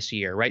dentist twice a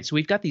year, right? So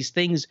we've got these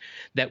things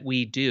that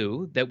we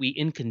do that we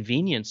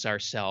inconvenience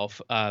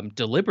ourselves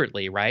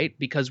deliberately, right?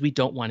 Because we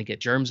don't want to get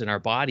germs in our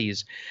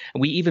bodies.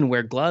 And we even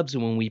wear gloves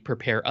when we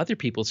prepare other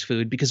people's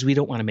food because we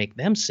don't want to make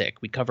them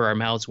sick. We cover our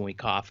mouths when we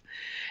cough.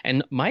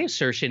 And my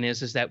assertion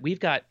is that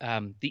we've got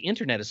the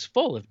internet is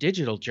full of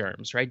digital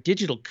germs, right?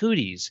 Digital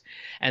cooties,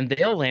 and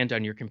they'll land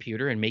on your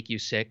computer and make you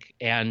sick.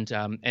 And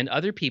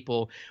other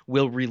people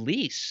will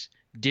release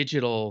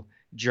digital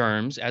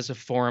germs as a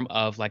form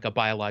of like a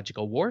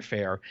biological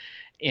warfare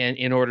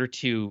in order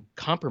to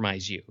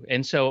compromise you.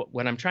 And so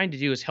what I'm trying to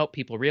do is help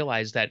people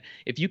realize that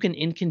if you can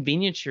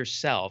inconvenience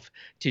yourself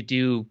to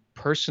do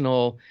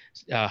personal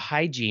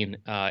hygiene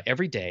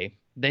every day,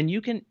 then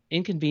you can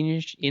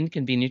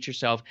inconvenience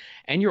yourself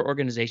and your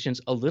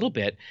organizations a little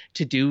bit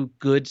to do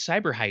good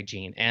cyber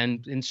hygiene.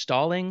 And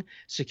installing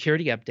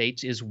security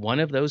updates is one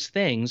of those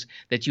things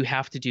that you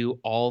have to do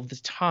all the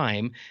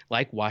time,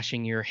 like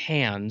washing your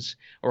hands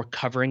or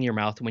covering your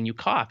mouth when you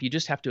cough. You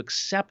just have to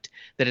accept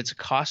that it's a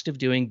cost of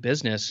doing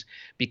business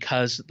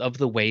because of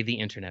the way the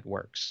internet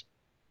works.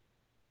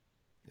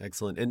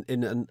 Excellent.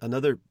 And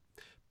another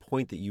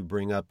point that you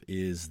bring up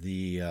is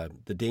the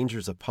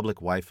dangers of public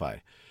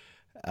Wi-Fi.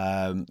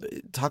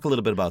 Talk a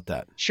little bit about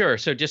that. Sure.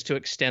 So just to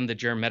extend the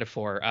germ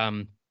metaphor,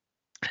 the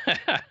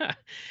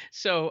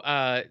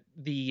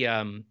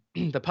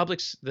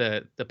public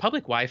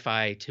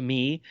Wi-Fi to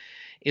me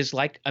is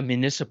like a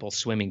municipal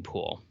swimming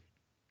pool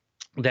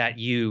that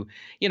you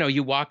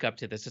walk up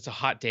to this. It's a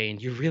hot day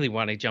and you really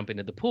want to jump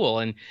into the pool,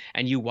 and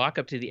you walk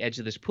up to the edge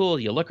of this pool,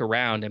 you look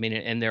around, I mean,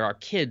 and there are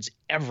kids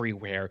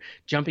everywhere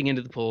jumping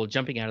into the pool,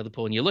 jumping out of the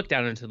pool, and you look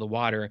down into the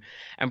water,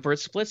 and for a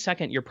split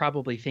second you're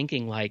probably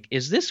thinking like,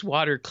 is this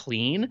water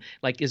clean?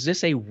 Like, is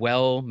this a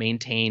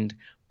well-maintained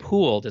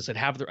pool? Does it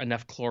have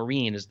enough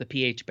chlorine? Is the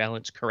pH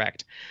balance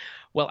correct?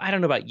 Well, I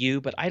don't know about you,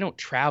 but I don't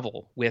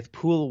travel with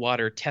pool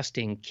water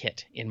testing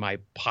kit in my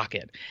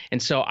pocket. And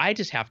so I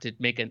just have to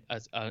make an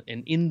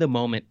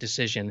in-the-moment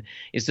decision.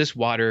 Is this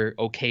water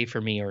okay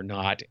for me or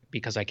not?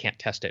 Because I can't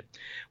test it.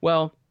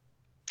 Well,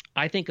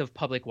 I think of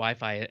public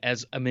Wi-Fi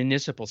as a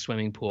municipal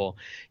swimming pool.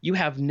 You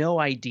have no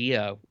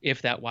idea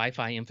if that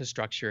Wi-Fi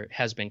infrastructure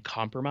has been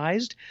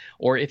compromised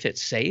or if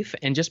it's safe.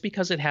 And just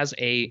because it has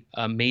a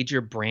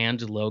major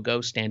brand logo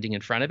standing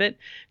in front of it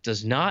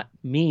does not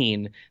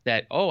mean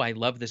that, oh, I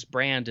love this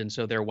brand, and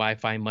so their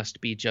Wi-Fi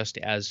must be just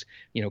as,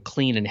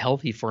 clean and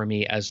healthy for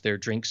me as their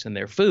drinks and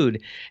their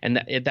food.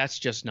 And that's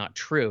just not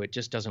true. It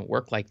just doesn't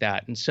work like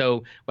that. And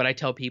so what I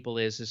tell people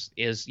is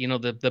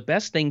the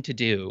best thing to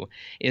do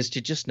is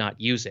to just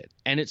not use it.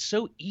 And it's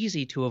so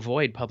easy to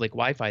avoid public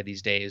Wi-Fi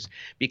these days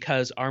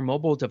because our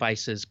mobile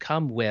devices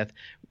come with,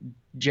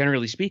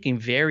 generally speaking,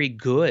 very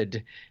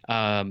good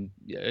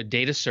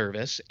data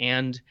service.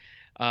 And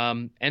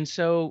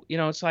so,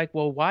 it's like,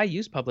 well, why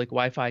use public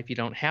Wi-Fi if you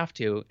don't have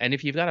to? And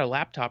if you've got a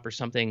laptop or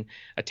something,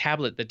 a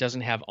tablet that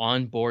doesn't have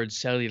onboard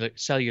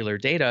cellular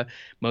data,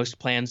 most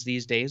plans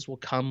these days will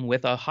come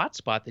with a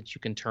hotspot that you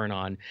can turn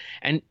on.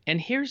 And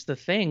here's the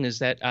thing is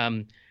that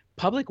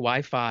public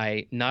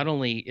Wi-Fi, not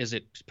only is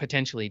it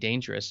potentially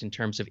dangerous in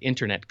terms of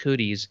internet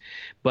cooties,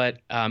 but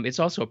it's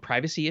also a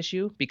privacy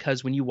issue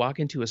because when you walk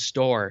into a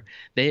store,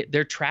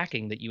 they're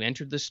tracking that you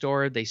entered the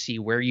store. They see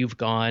where you've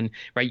gone,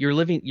 right? You're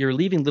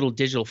leaving little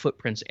digital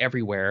footprints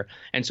everywhere.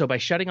 And so by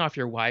shutting off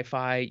your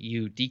Wi-Fi,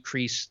 you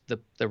decrease the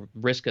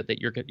risk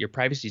that your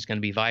privacy is going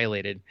to be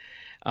violated,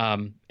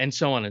 and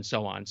so on and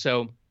so on.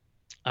 So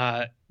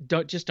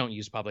don't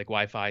use public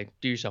Wi-Fi.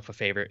 Do yourself a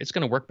favor. It's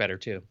going to work better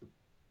too.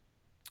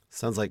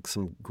 Sounds like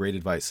some great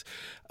advice.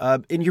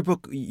 In your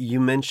book,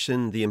 you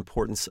mentioned the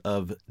importance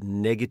of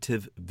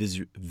negative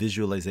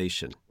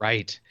visualization.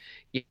 Right.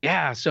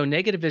 Yeah. So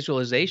negative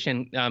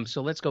visualization.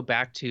 So let's go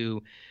back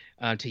to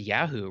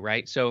Yahoo,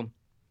 right? So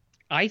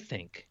I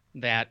think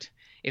that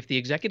if the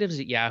executives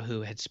at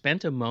Yahoo had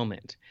spent a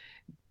moment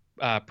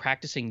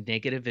practicing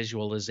negative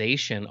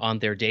visualization on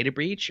their data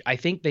breach, I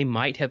think they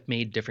might have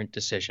made different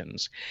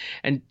decisions.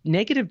 And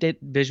negative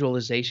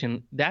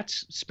visualization,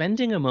 that's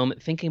spending a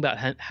moment thinking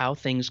about how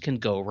things can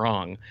go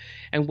wrong.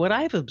 And what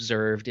I've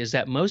observed is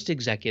that most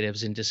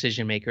executives and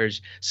decision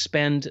makers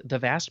spend the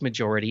vast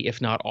majority,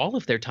 if not all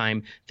of their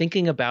time,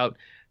 thinking about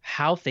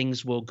how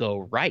things will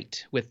go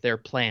right with their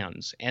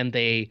plans. And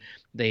they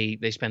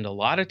spend a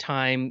lot of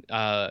time,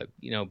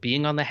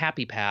 being on the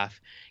happy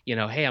path.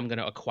 Hey, I'm going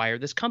to acquire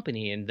this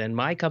company, and then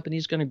my company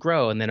is going to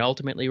grow, and then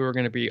ultimately we're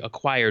going to be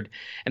acquired.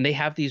 And they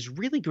have these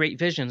really great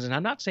visions. And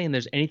I'm not saying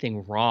there's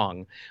anything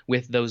wrong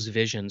with those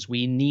visions.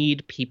 We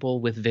need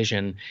people with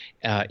vision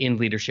in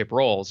leadership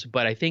roles,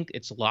 but I think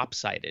it's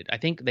lopsided. I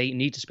think they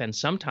need to spend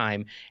some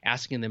time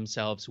asking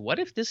themselves, what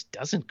if this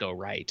doesn't go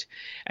right?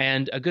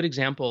 And a good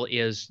example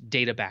is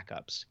data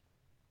backups.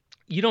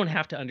 you don't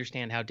have to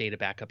understand how data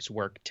backups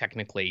work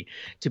technically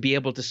to be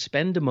able to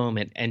spend a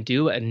moment and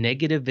do a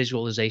negative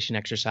visualization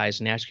exercise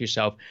and ask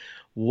yourself,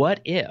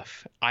 what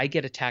if I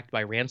get attacked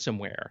by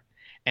ransomware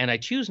and I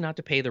choose not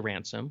to pay the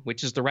ransom,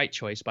 which is the right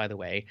choice, by the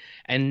way,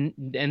 and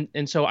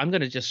so I'm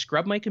going to just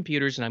scrub my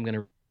computers and I'm going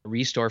to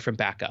restore from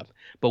backup.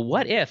 But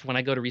what if when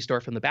I go to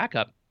restore from the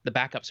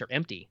backups are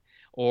empty?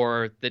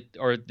 Or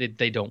that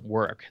they don't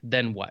work,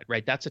 then what,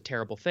 right? That's a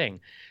terrible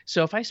thing.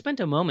 So if I spent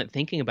a moment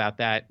thinking about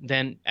that,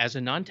 then as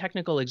a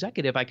non-technical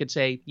executive, I could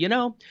say,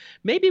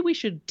 maybe we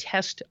should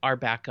test our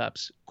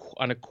backups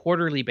on a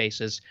quarterly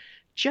basis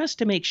just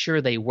to make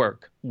sure they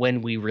work when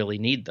we really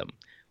need them.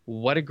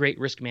 What a great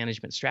risk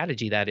management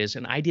strategy that is.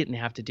 And I didn't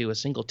have to do a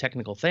single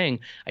technical thing.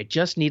 I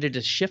just needed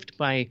to shift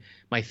my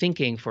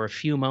thinking for a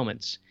few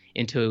moments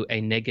into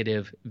a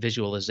negative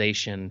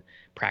visualization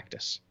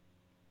practice.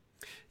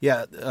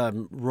 Yeah,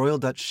 Royal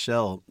Dutch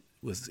Shell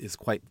is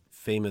quite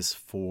famous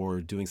for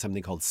doing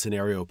something called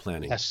scenario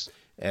planning. Yes.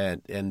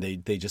 And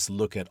they just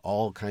look at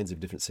all kinds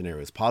of different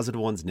scenarios, positive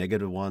ones,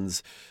 negative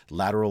ones,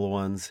 lateral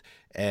ones,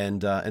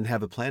 and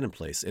have a plan in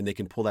place. And they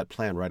can pull that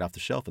plan right off the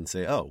shelf and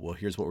say, oh, well,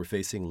 here's what we're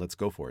facing. Let's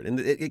go for it. And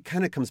it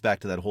kind of comes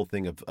back to that whole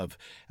thing of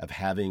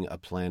having a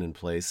plan in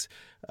place,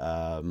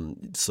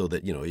 so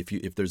that,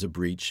 if there's a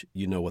breach,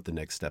 you know what the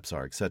next steps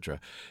are, et cetera.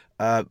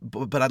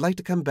 But I'd like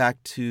to come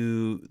back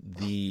to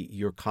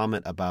your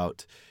comment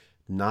about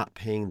not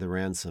paying the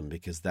ransom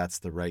because that's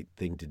the right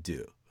thing to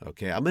do.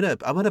 Okay, I'm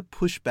gonna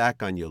push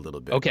back on you a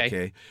little bit.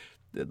 Okay.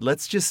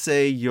 Let's just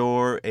say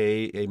you're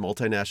a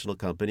multinational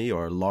company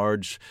or a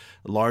large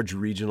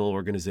regional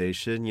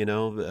organization.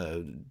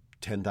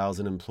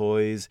 10,000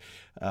 employees,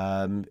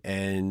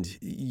 and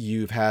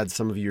you've had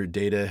some of your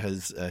data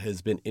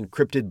has been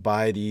encrypted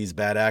by these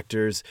bad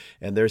actors,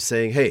 and they're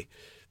saying, "Hey,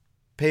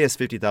 pay us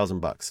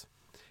 $50,000."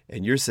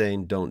 And you're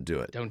saying, don't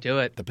do it. Don't do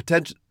it.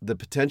 The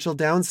potential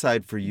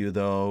downside for you,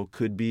 though,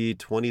 could be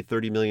 $20,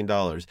 $30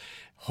 million.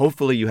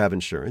 Hopefully you have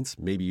insurance.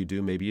 Maybe you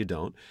do, maybe you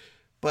don't.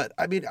 But,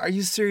 are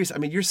you serious?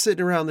 You're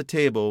sitting around the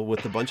table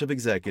with a bunch of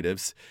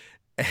executives,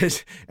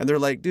 and they're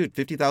like, dude,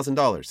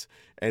 $50,000,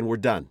 and we're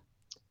done.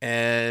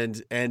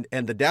 And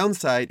the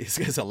downside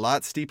is a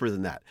lot steeper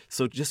than that.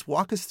 So just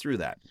walk us through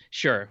that.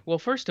 Sure. Well,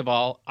 first of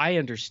all, I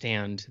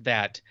understand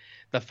that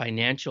the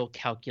financial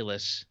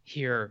calculus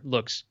here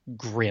looks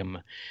grim,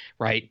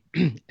 right?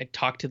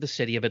 Talk to the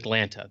city of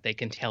Atlanta. They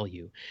can tell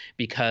you,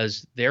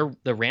 because the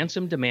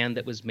ransom demand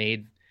that was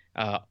made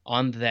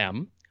on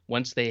them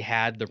once they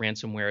had the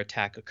ransomware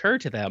attack occur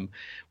to them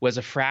was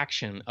a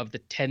fraction of the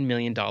 $10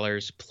 million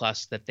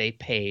plus that they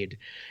paid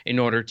in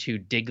order to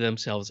dig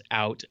themselves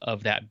out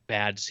of that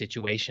bad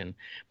situation.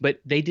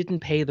 But they didn't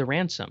pay the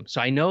ransom.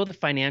 So I know the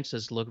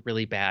finances look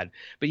really bad,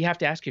 but you have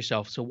to ask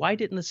yourself, so why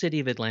didn't the city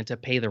of Atlanta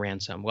pay the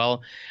ransom?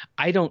 Well,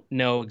 I don't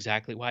know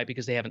exactly why,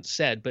 because they haven't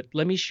said, but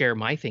let me share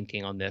my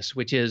thinking on this,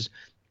 which is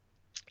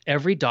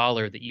every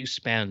dollar that you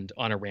spend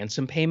on a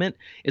ransom payment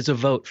is a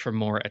vote for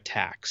more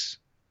attacks.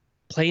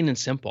 Plain and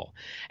simple.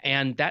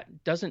 And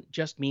that doesn't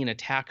just mean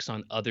attacks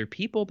on other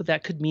people, but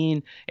that could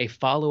mean a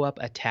follow-up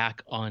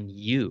attack on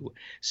you.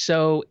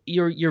 So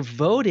you're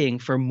voting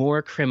for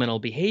more criminal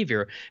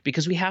behavior,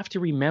 because we have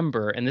to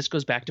remember, and this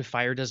goes back to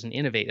fire doesn't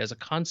innovate as a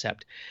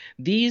concept,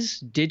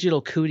 these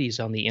digital cooties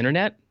on the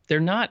internet,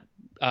 they're not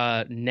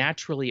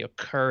naturally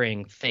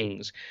occurring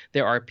things.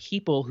 There are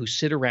people who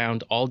sit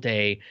around all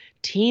day,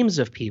 teams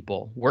of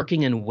people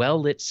working in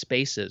well-lit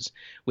spaces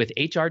with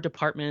HR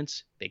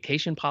departments,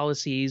 vacation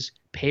policies,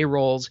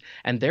 payrolls,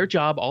 and their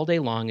job all day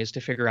long is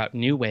to figure out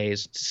new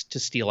ways to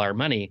steal our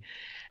money.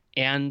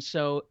 And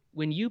so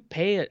when you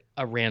pay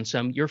a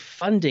ransom, you're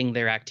funding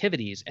their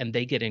activities, and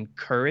they get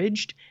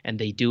encouraged and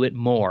they do it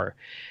more.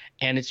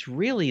 And it's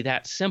really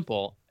that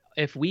simple.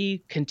 If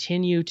we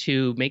continue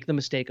to make the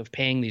mistake of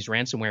paying these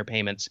ransomware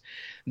payments,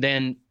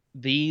 then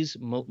these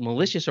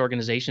malicious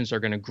organizations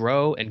are going to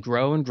grow and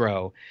grow and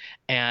grow,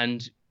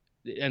 and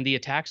the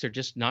attacks are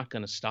just not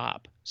going to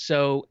stop.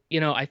 So,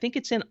 I think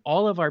it's in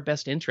all of our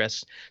best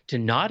interests to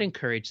not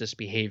encourage this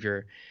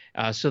behavior,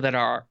 so that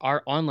our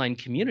online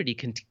community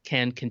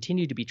can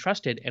continue to be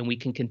trusted, and we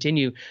can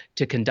continue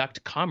to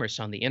conduct commerce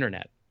on the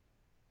internet.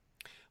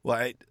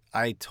 Well,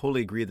 I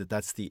totally agree that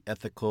that's the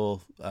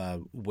ethical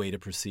way to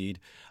proceed.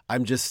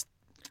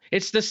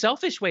 It's the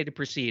selfish way to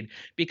proceed,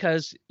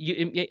 because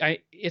I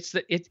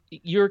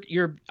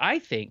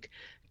think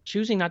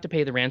choosing not to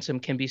pay the ransom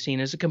can be seen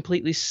as a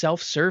completely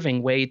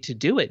self-serving way to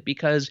do it,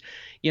 because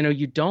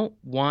you don't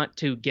want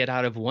to get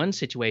out of one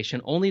situation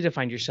only to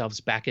find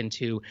yourselves back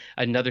into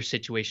another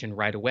situation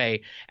right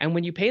away. And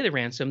when you pay the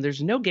ransom,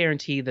 there's no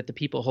guarantee that the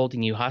people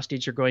holding you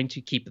hostage are going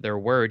to keep their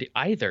word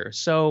either.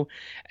 So,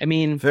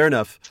 fair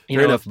enough.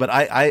 But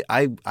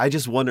I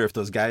just wonder if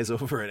those guys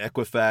over at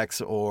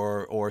Equifax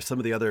or some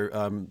of the other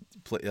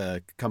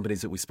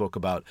companies that we spoke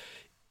about,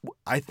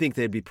 I think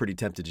they'd be pretty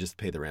tempted to just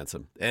pay the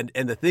ransom. And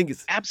the thing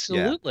is,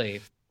 absolutely. Yeah.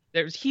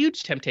 There's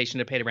huge temptation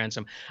to pay the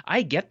ransom.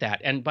 I get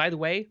that. And by the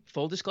way,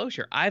 full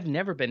disclosure, I've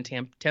never been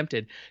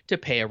tempted to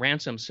pay a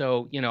ransom.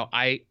 So,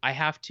 I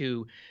have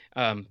to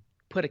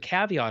put a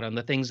caveat on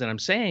the things that I'm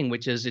saying,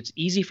 which is it's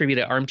easy for me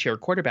to armchair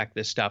quarterback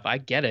this stuff. I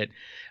get it.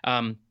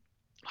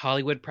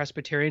 Hollywood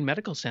Presbyterian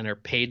Medical Center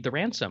paid the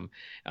ransom.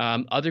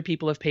 Other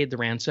people have paid the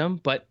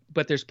ransom, but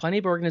there's plenty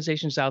of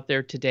organizations out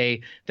there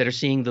today that are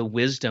seeing the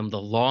wisdom,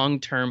 the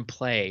long-term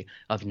play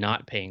of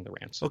not paying the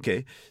ransom.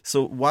 Okay,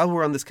 so while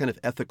we're on this kind of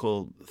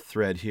ethical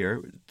thread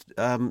here,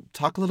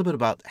 talk a little bit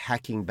about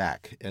hacking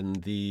back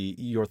and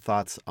your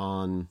thoughts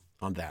on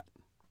that.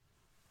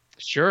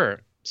 Sure.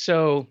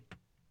 So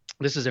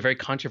this is a very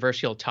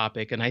controversial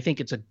topic, and I think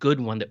it's a good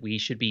one that we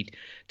should be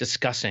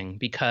discussing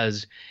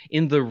because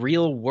in the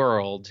real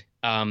world,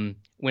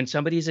 when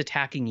somebody's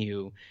attacking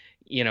you,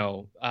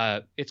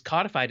 it's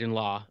codified in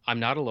law. I'm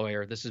not a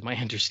lawyer. This is my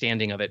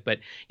understanding of it. But,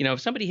 if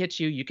somebody hits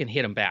you, you can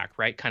hit them back,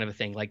 right? Kind of a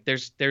thing. Like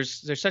there's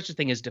such a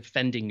thing as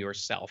defending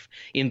yourself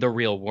in the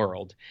real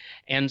world.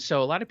 And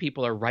so a lot of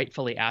people are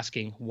rightfully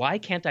asking, why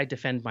can't I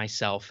defend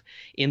myself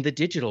in the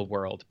digital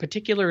world,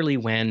 particularly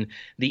when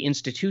the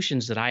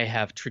institutions that I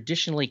have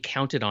traditionally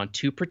counted on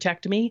to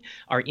protect me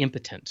are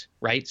impotent,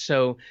 right?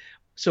 So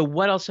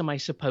what else am I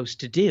supposed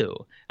to do?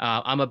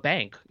 I'm a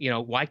bank.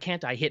 Why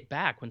can't I hit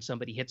back when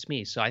somebody hits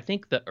me? So I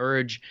think the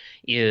urge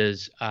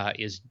is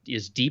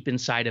deep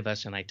inside of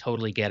us, and I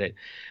totally get it.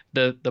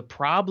 The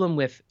problem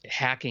with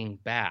hacking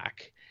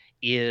back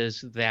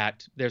is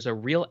that there's a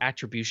real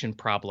attribution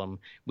problem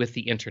with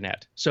the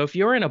internet. So if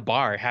you're in a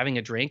bar having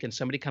a drink and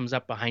somebody comes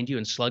up behind you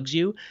and slugs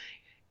you,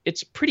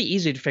 it's pretty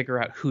easy to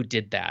figure out who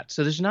did that.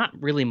 So there's not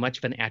really much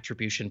of an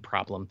attribution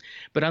problem.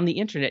 But on the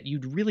internet, you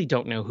really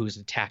don't know who's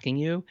attacking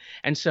you.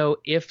 And so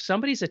if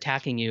somebody's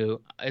attacking you,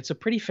 it's a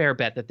pretty fair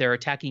bet that they're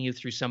attacking you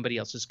through somebody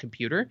else's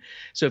computer.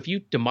 So if you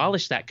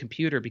demolish that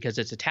computer because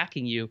it's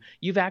attacking you,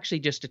 you've actually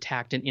just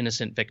attacked an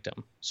innocent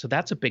victim. So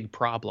that's a big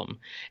problem.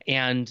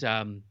 And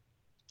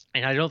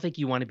I don't think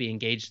you want to be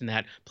engaged in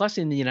that. Plus,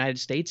 in the United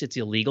States, it's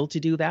illegal to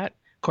do that,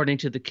 according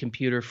to the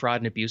Computer Fraud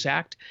and Abuse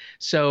Act.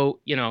 So,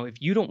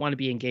 if you don't want to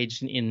be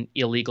engaged in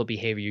illegal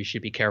behavior, you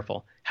should be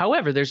careful.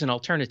 However, there's an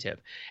alternative,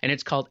 and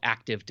it's called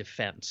active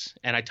defense.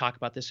 And I talk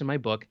about this in my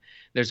book.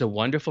 There's a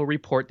wonderful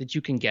report that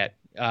you can get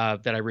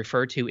that I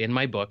refer to in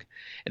my book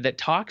that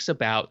talks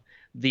about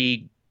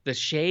the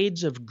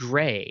shades of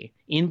gray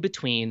in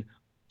between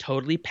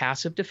totally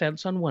passive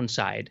defense on one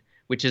side,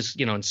 which is,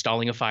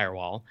 installing a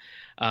firewall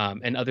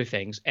and other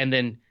things, and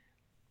then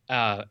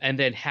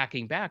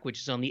hacking back, which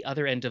is on the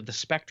other end of the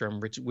spectrum,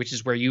 which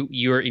is where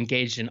you're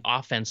engaged in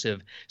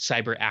offensive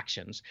cyber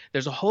actions.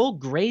 There's a whole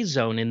gray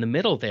zone in the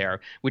middle there,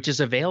 which is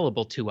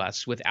available to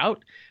us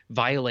without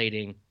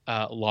violating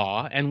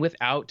law and with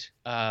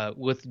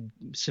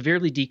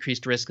severely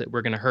decreased risk that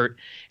we're going to hurt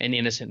an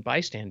innocent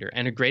bystander.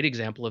 And a great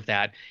example of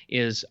that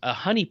is a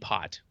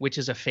honeypot, which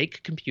is a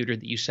fake computer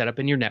that you set up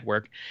in your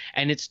network,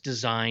 and it's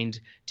designed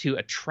to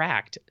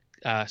attract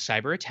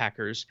cyber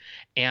attackers.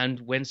 And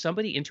when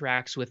somebody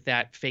interacts with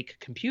that fake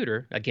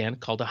computer, again,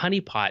 called a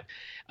honeypot,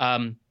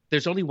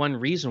 there's only one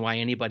reason why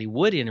anybody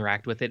would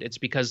interact with it. It's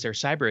because they're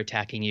cyber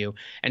attacking you.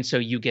 And so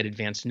you get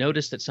advance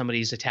notice that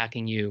somebody's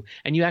attacking you,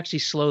 and you actually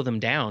slow them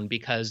down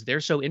because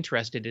they're so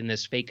interested in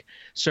this fake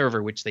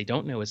server, which they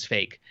don't know is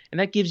fake. And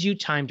that gives you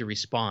time to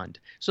respond.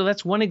 So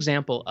that's one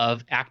example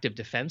of active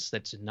defense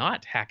that's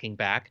not hacking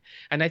back.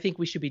 And I think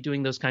we should be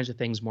doing those kinds of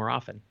things more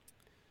often.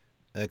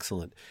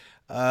 Excellent.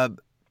 I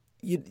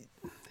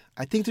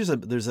think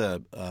there's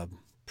a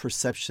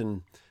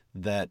perception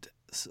that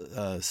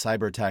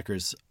cyber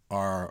attackers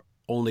are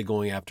only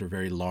going after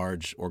very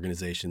large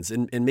organizations,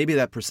 and maybe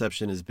that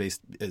perception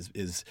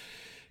is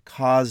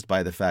caused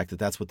by the fact that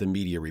that's what the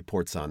media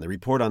reports on. They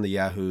report on the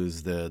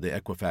Yahoos, the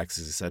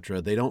Equifaxes,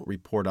 etc. They don't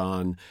report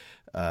on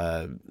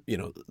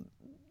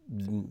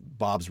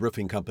Bob's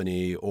Roofing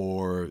Company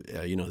or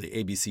the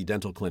ABC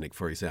Dental Clinic,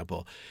 for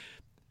example.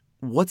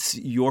 What's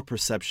your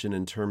perception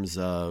in terms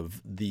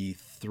of the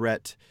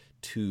threat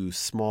to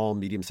small,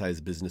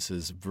 medium-sized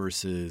businesses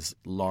versus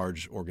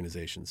large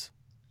organizations?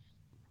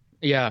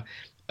 Yeah.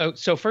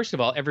 So first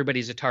of all,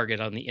 everybody's a target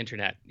on the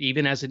internet.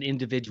 Even as an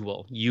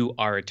individual, you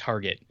are a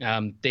target.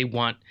 They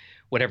want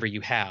whatever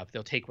you have.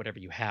 They'll take whatever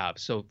you have.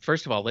 So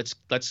first of all, let's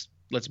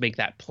make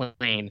that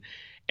plain.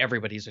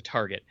 Everybody's a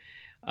target.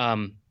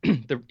 And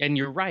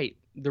you're right.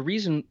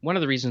 One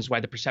of the reasons why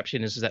the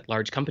perception is that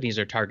large companies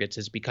are targets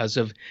is because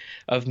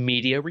of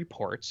media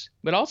reports,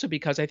 but also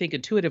because I think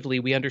intuitively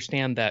we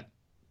understand that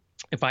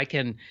if I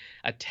can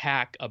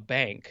attack a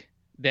bank,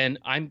 then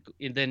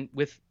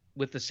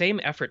with the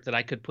same effort that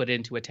I could put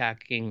into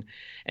attacking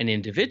an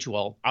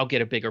individual, I'll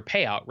get a bigger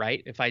payout,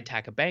 right? If I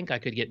attack a bank, I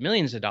could get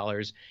millions of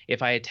dollars.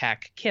 If I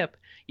attack Kip,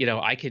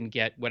 I can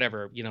get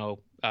whatever,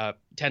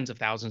 tens of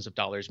thousands of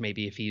dollars,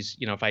 maybe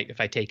if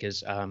I take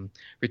his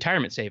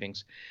retirement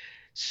savings.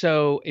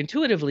 So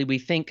intuitively, we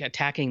think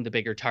attacking the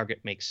bigger target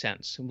makes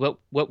sense. What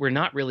we're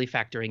not really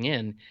factoring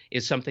in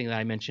is something that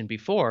I mentioned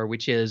before,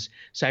 which is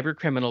cyber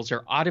criminals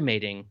are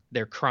automating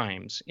their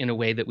crimes in a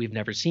way that we've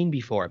never seen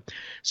before.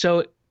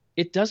 So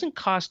it doesn't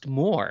cost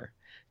more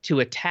to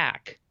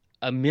attack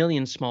 1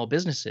 million small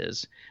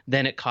businesses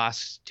than it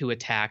costs to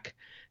attack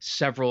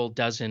several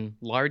dozen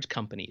large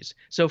companies.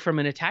 So from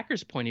an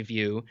attacker's point of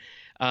view,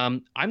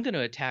 I'm going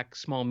to attack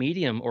small,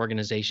 medium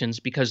organizations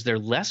because they're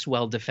less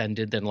well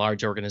defended than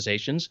large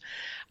organizations.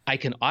 I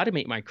can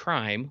automate my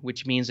crime,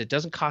 which means it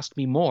doesn't cost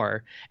me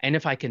more. And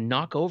if I can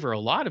knock over a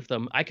lot of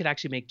them, I could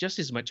actually make just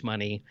as much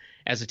money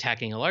as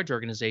attacking a large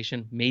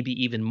organization, maybe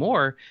even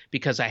more,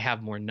 because I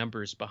have more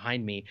numbers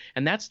behind me.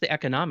 And that's the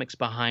economics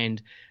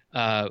behind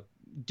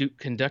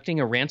conducting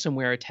a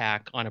ransomware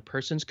attack on a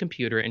person's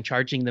computer and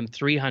charging them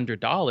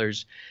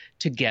 $300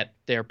 to get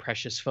their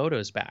precious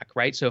photos back,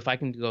 right? So if I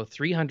can go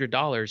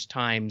 $300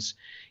 times,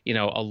 a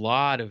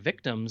lot of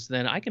victims,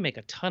 then I can make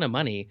a ton of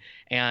money.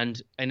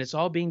 And it's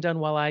all being done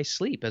while I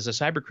sleep. As a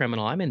cyber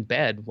criminal, I'm in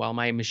bed while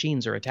my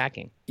machines are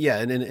attacking. Yeah,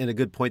 and a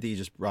good point that you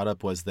just brought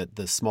up was that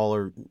the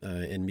smaller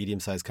and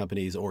medium-sized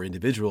companies or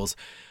individuals,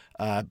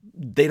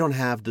 they don't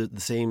have the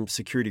same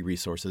security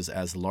resources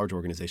as the large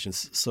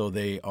organizations, so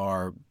they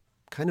are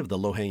kind of the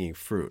low-hanging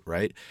fruit,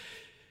 right?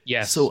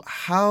 Yes. So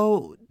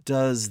how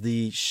does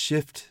the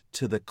shift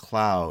to the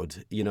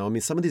cloud,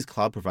 some of these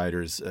cloud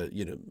providers,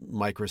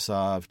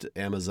 Microsoft,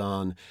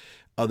 Amazon,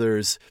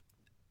 others,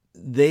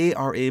 they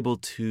are able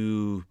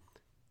to,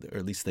 or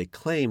at least they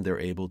claim they're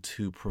able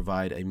to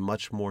provide a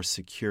much more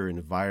secure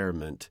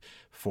environment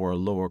for a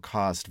lower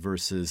cost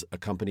versus a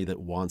company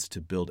that wants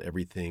to build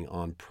everything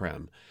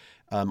on-prem.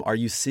 Are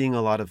you seeing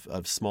a lot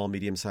of small,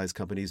 medium-sized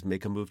companies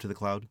make a move to the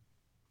cloud?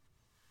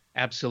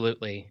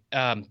 Absolutely.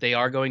 They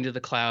are going to the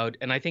cloud.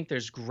 And I think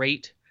there's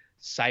great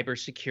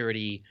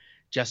cybersecurity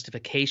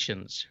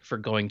justifications for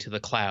going to the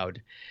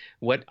cloud.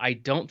 What I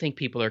don't think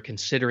people are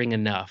considering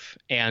enough,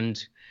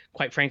 and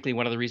quite frankly,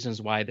 one of the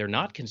reasons why they're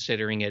not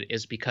considering it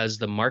is because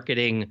the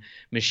marketing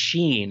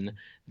machine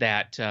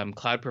that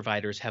cloud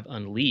providers have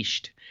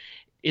unleashed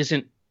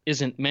isn't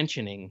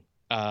mentioning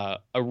a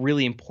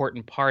really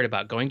important part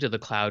about going to the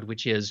cloud,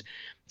 which is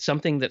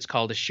something that's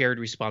called a shared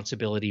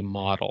responsibility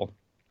model.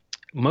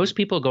 Most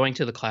people going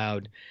to the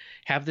cloud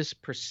have this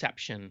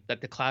perception that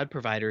the cloud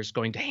provider is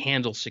going to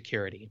handle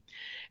security,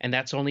 and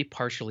that's only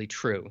partially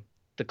true.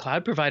 The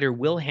cloud provider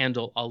will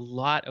handle a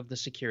lot of the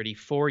security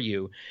for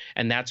you,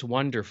 and that's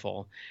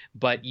wonderful,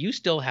 but you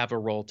still have a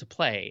role to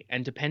play.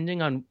 And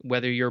depending on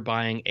whether you're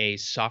buying a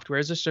software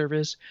as a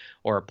service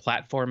or a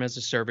platform as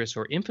a service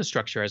or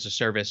infrastructure as a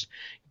service,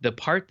 the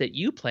part that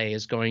you play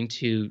is going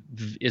to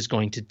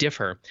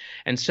differ.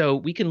 And so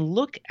we can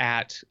look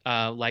at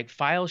like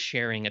file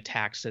sharing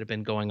attacks that have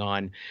been going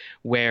on,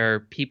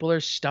 where people are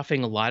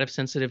stuffing a lot of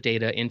sensitive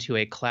data into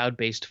a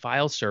cloud-based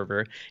file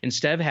server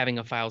instead of having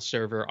a file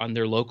server on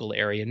their local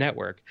area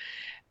network.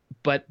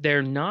 But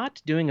they're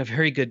not doing a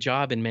very good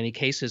job in many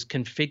cases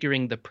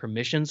configuring the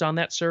permissions on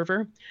that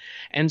server.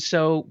 And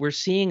so we're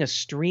seeing a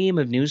stream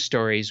of news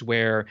stories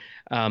where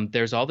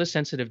there's all this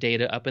sensitive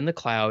data up in the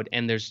cloud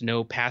and there's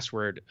no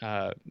password,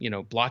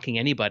 blocking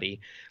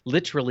anybody,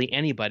 literally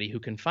anybody who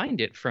can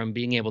find it from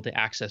being able to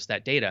access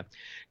that data.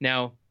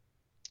 Now,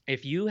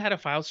 if you had a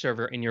file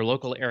server in your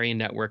local area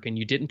network and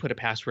you didn't put a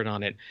password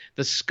on it,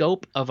 the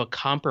scope of a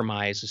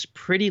compromise is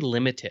pretty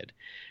limited,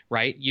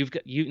 right?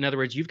 In other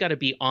words, you've got to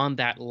be on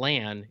that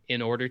LAN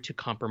in order to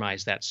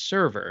compromise that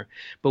server.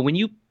 But when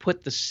you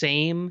put the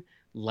same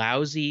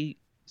lousy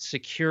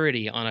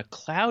security on a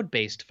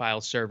cloud-based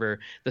file server,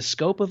 the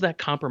scope of that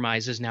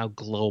compromise is now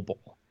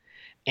global.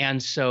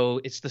 And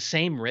so it's the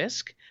same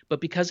risk,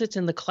 but because it's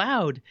in the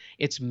cloud,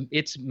 its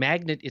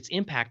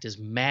impact is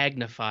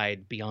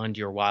magnified beyond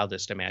your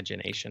wildest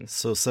imagination.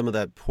 So some of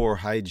that poor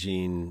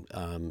hygiene,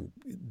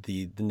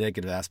 the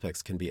negative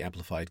aspects can be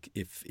amplified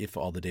if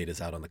all the data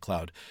is out on the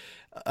cloud.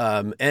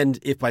 And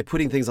if by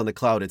putting things on the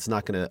cloud, it's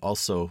not going to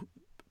also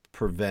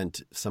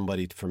prevent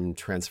somebody from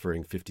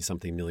transferring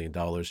 $50-something million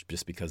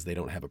just because they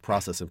don't have a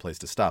process in place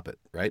to stop it,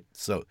 right?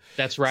 So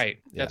that's right.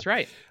 Yeah. That's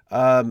right.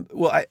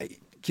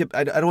 Kip,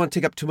 I don't want to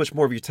take up too much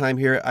more of your time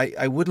here.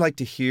 I would like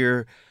to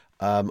hear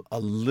a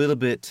little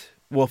bit.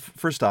 Well,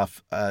 first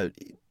off,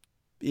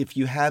 if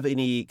you have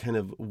any kind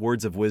of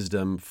words of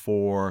wisdom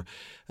for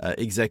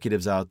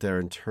executives out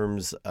there in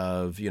terms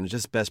of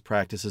just best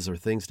practices or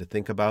things to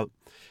think about,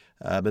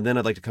 and then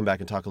I'd like to come back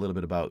and talk a little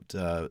bit about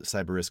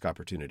cyber risk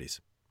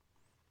opportunities.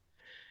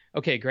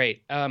 Okay,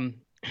 great.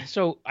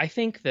 So I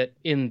think that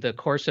in the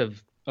course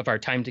of our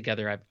time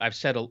together, I've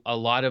said a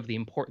lot of the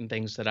important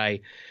things that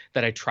I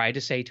try to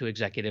say to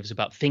executives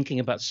about thinking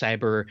about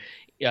cyber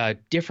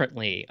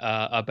differently,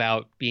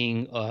 about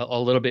being a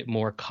little bit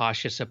more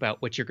cautious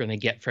about what you're going to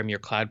get from your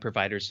cloud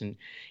providers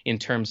in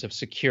terms of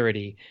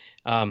security.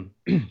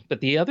 But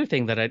the other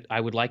thing that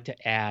I would like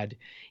to add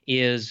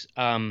is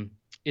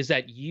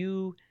that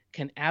you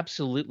can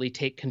absolutely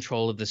take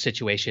control of the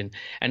situation.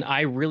 And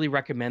I really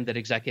recommend that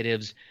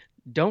executives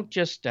don't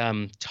just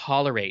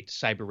tolerate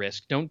cyber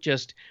risk. Don't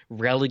just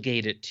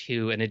relegate it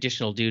to an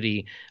additional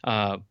duty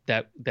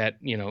that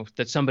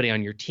somebody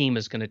on your team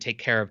is going to take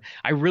care of.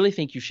 I really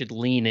think you should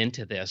lean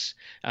into this,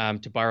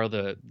 to borrow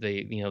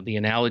the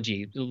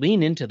analogy.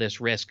 Lean into this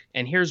risk,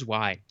 and here's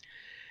why.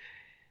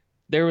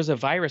 There was a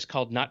virus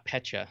called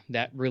NotPetya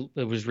that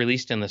was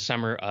released in the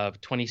summer of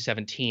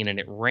 2017, and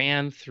it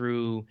ran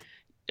through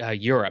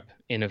Europe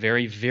in a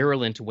very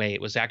virulent way.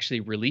 It was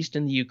actually released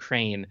in the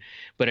Ukraine,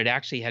 but it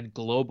actually had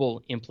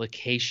global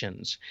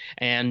implications.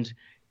 And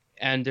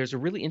there's a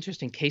really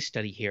interesting case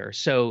study here.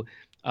 So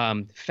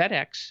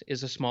FedEx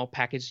is a small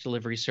package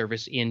delivery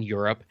service in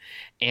Europe,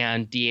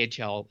 and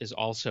DHL is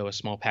also a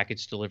small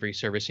package delivery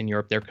service in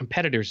Europe. They're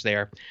competitors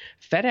there.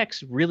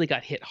 FedEx really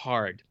got hit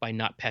hard by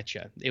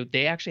NotPetya.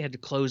 They actually had to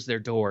close their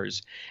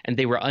doors, and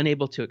they were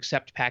unable to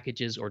accept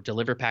packages or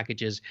deliver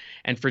packages.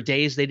 And for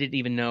days, they didn't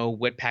even know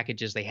what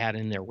packages they had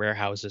in their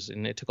warehouses,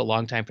 and it took a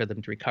long time for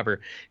them to recover.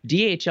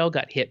 DHL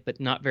got hit, but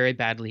not very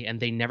badly,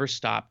 and they never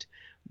stopped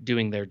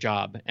doing their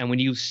job. And when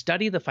you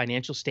study the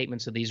financial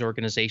statements of these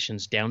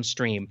organizations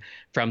downstream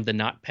from the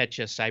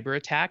NotPetya cyber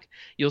attack,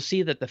 you'll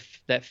see that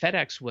that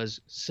FedEx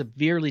was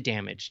severely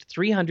damaged,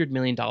 $300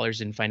 million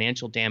in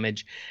financial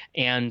damage,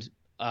 and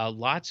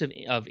lots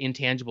of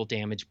intangible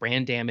damage,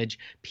 brand damage,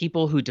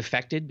 people who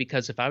defected,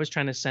 because if I was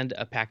trying to send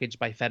a package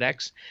by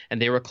FedEx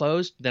and they were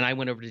closed, then I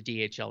went over to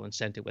DHL and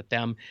sent it with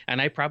them. And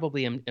I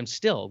probably am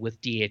still with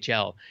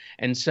DHL.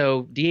 And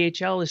so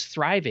DHL is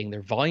thriving.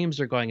 Their volumes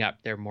are going up.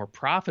 They're more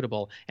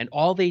profitable. And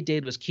all they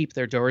did was keep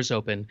their doors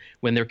open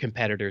when their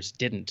competitors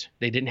didn't.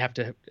 They didn't have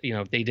to,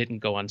 they didn't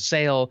go on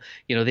sale.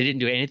 They didn't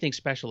do anything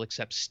special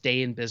except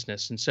stay in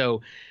business. And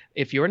so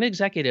if you're an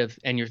executive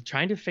and you're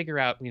trying to figure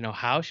out,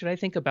 how should I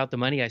think about the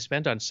money I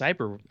spend on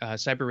cyber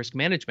risk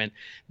management,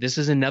 this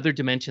is another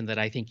dimension that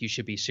I think you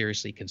should be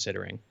seriously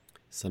considering.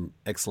 Some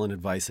excellent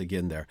advice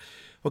again there.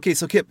 Okay,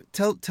 so Kip,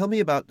 tell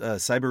me about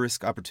cyber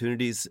risk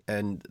opportunities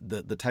and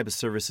the type of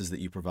services that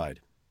you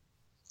provide.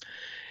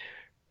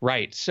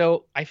 Right.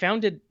 So I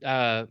founded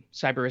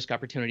Cyber Risk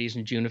Opportunities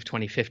in June of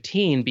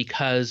 2015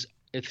 because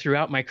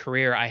throughout my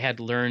career I had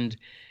learned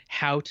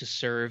how to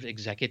serve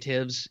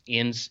executives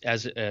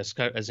as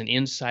an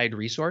inside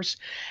resource.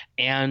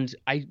 And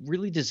I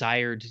really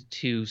desired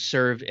to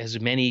serve as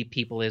many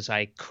people as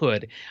I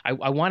could. I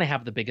want to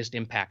have the biggest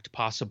impact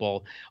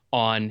possible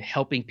on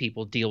helping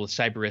people deal with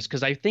cyber risk,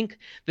 because I think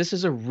this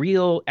is a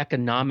real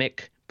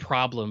economic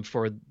problem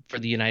for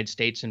the United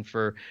States and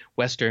for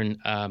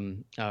Western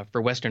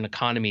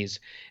economies,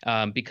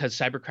 because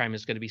cybercrime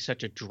is going to be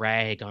such a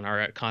drag on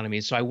our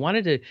economies. So I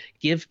wanted to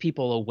give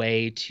people a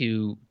way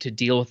to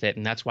deal with it,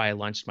 and that's why I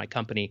launched my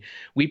company.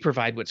 We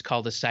provide what's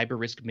called a cyber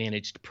risk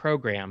managed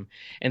program,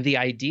 and the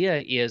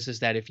idea is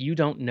that if you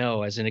don't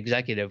know as an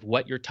executive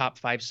what your top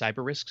 5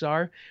 cyber risks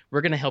are,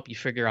 we're going to help you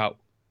figure out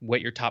what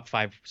your top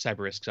 5 cyber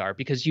risks are,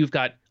 because you've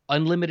got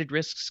unlimited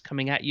risks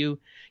coming at you.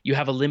 You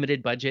have a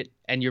limited budget,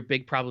 and your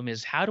big problem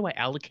is, how do I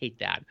allocate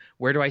that?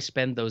 Where do I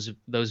spend those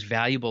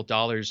valuable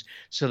dollars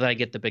so that I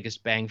get the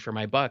biggest bang for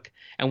my buck?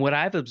 And what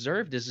I've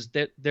observed is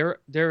that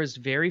there is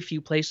very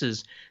few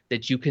places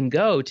that you can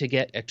go to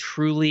get a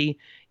truly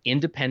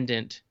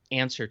independent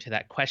answer to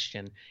that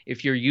question.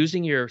 If you're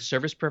using your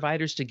service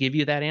providers to give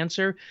you that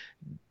answer,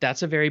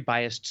 that's a very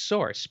biased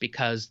source,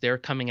 because they're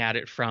coming at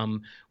it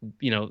from,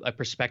 a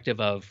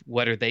perspective of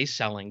what are they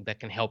selling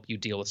that can help you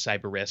deal with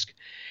cyber risk.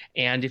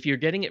 And if you're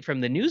getting it from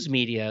the news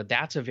media,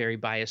 that's a very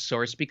biased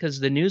source, because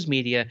the news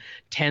media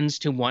tends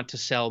to want to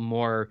sell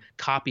more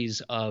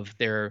copies of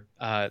their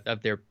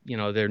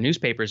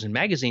newspapers and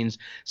magazines.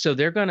 So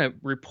they're going to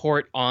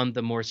report on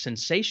the more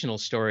sensational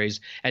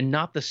stories and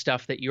not the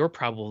stuff that you're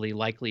probably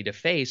likely to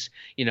face.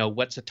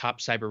 What's a top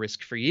cyber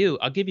risk for you?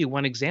 I'll give you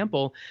one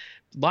example.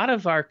 A lot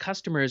of our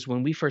customers,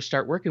 when we first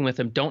start working with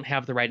them, don't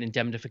have the right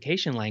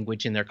indemnification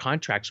language in their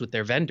contracts with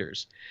their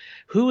vendors.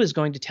 Who is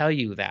going to tell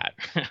you that,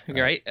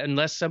 right?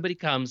 Unless somebody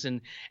comes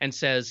and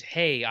says,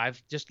 "Hey,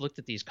 I've just looked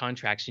at these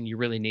contracts, and you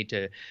really need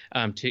to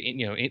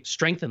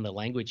strengthen the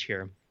language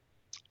here."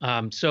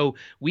 So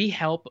we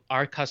help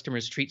our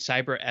customers treat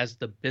cyber as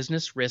the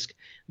business risk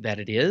that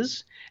it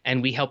is,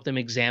 and we help them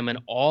examine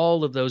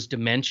all of those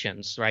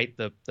dimensions, right?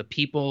 The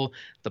people,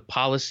 the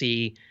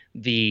policy,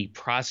 the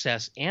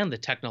process, and the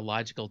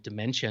technological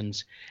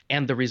dimensions.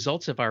 And the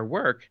results of our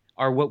work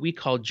are what we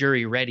call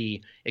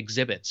jury-ready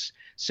exhibits.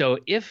 So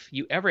if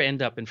you ever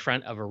end up in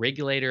front of a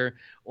regulator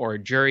or a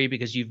jury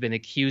because you've been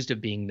accused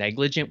of being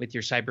negligent with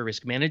your cyber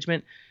risk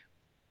management,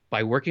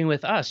 by working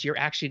with us, you're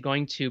actually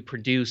going to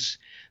produce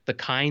the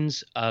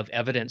kinds of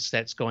evidence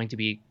that's going to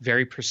be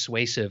very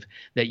persuasive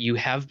that you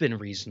have been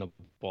reasonable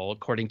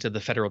according to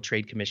the Federal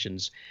Trade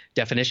Commission's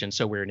definition.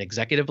 So we're an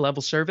executive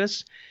level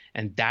service,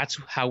 and that's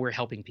how we're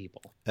helping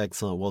people.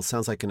 Excellent. Well, it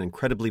sounds like an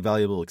incredibly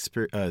valuable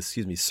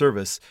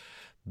service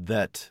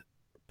that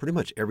pretty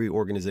much every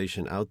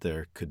organization out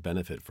there could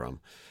benefit from.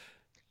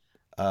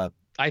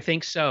 I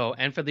think so.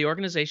 And for the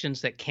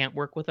organizations that can't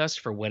work with us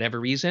for whatever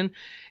reason,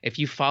 if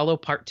you follow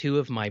part 2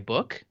 of my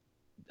book,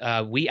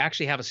 we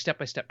actually have a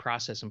step-by-step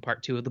process in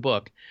part 2 of the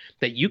book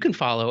that you can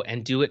follow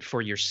and do it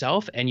for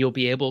yourself, and you'll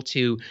be able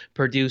to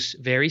produce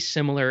very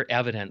similar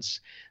evidence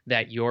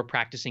that you're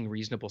practicing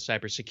reasonable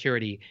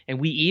cybersecurity. And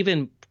we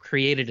even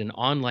created an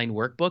online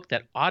workbook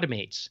that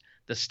automates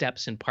the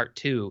steps in part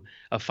 2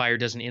 of Fire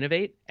Doesn't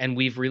Innovate, and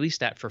we've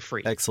released that for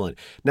free. Excellent.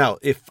 Now,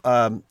 if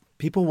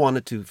people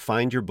wanted to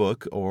find your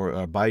book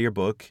or buy your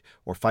book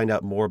or find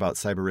out more about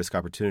cyber risk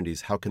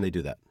opportunities, how can they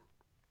do that?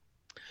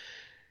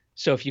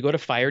 So if you go to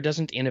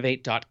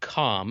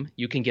firedoesn'tinnovate.com,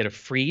 you can get a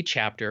free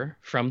chapter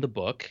from the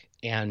book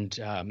and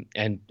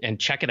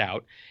check it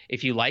out.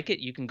 If you like it,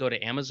 you can go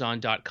to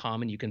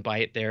amazon.com and you can buy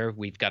it there.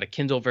 We've got a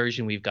Kindle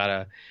version. We've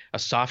got a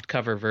soft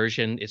cover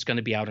version. It's going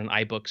to be out in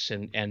iBooks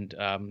and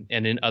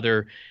in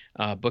other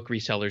book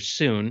resellers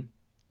soon.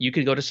 You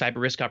can go to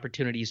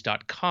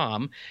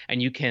cyberriskopportunities.com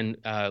and you can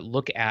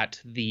look at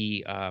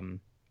the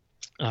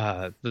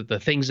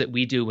things that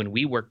we do when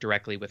we work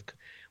directly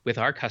with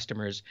our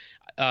customers.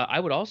 I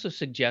would also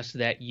suggest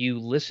that you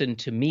listen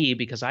to me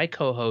because I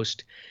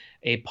co-host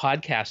a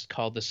podcast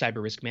called the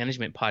Cyber Risk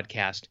Management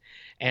Podcast.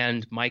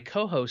 And my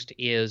co-host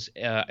is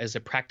a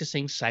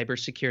practicing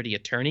cybersecurity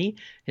attorney.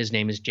 His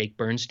name is Jake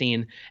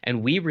Bernstein.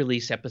 And we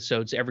release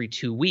episodes every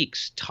 2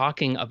 weeks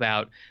talking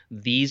about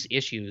these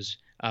issues,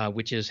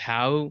 which is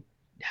how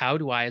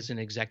do I as an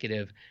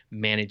executive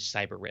manage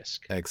cyber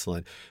risk?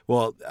 Excellent.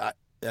 Well,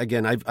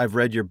 again, I've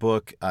read your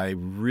book. I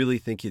really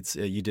think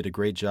you did a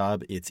great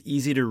job. It's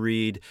easy to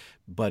read,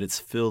 but it's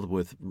filled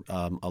with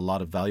a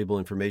lot of valuable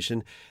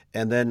information.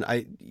 And then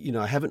I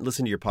haven't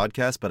listened to your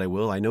podcast, but I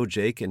will. I know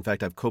Jake. In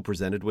fact, I've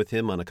co-presented with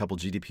him on a couple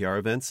GDPR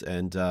events,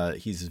 and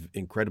he's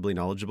incredibly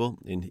knowledgeable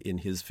in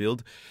his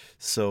field.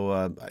 So,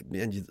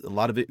 and a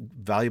lot of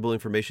valuable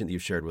information that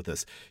you've shared with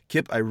us.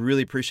 Kip, I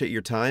really appreciate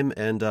your time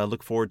and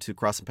look forward to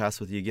crossing paths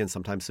with you again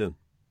sometime soon.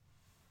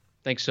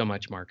 Thanks so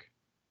much, Mark.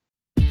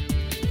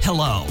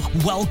 Hello,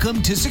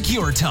 welcome to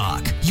Secure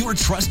Talk, your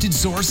trusted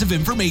source of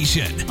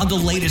information on the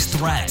latest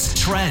threats,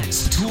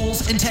 trends,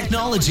 tools, and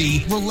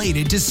technology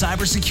related to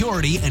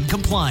cybersecurity and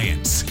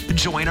compliance.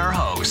 Join our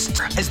hosts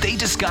as they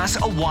discuss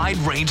a wide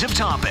range of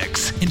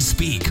topics and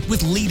speak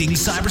with leading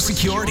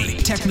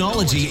cybersecurity,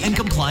 technology, and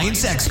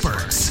compliance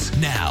experts.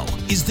 Now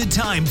is the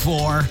time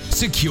for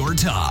Secure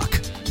Talk.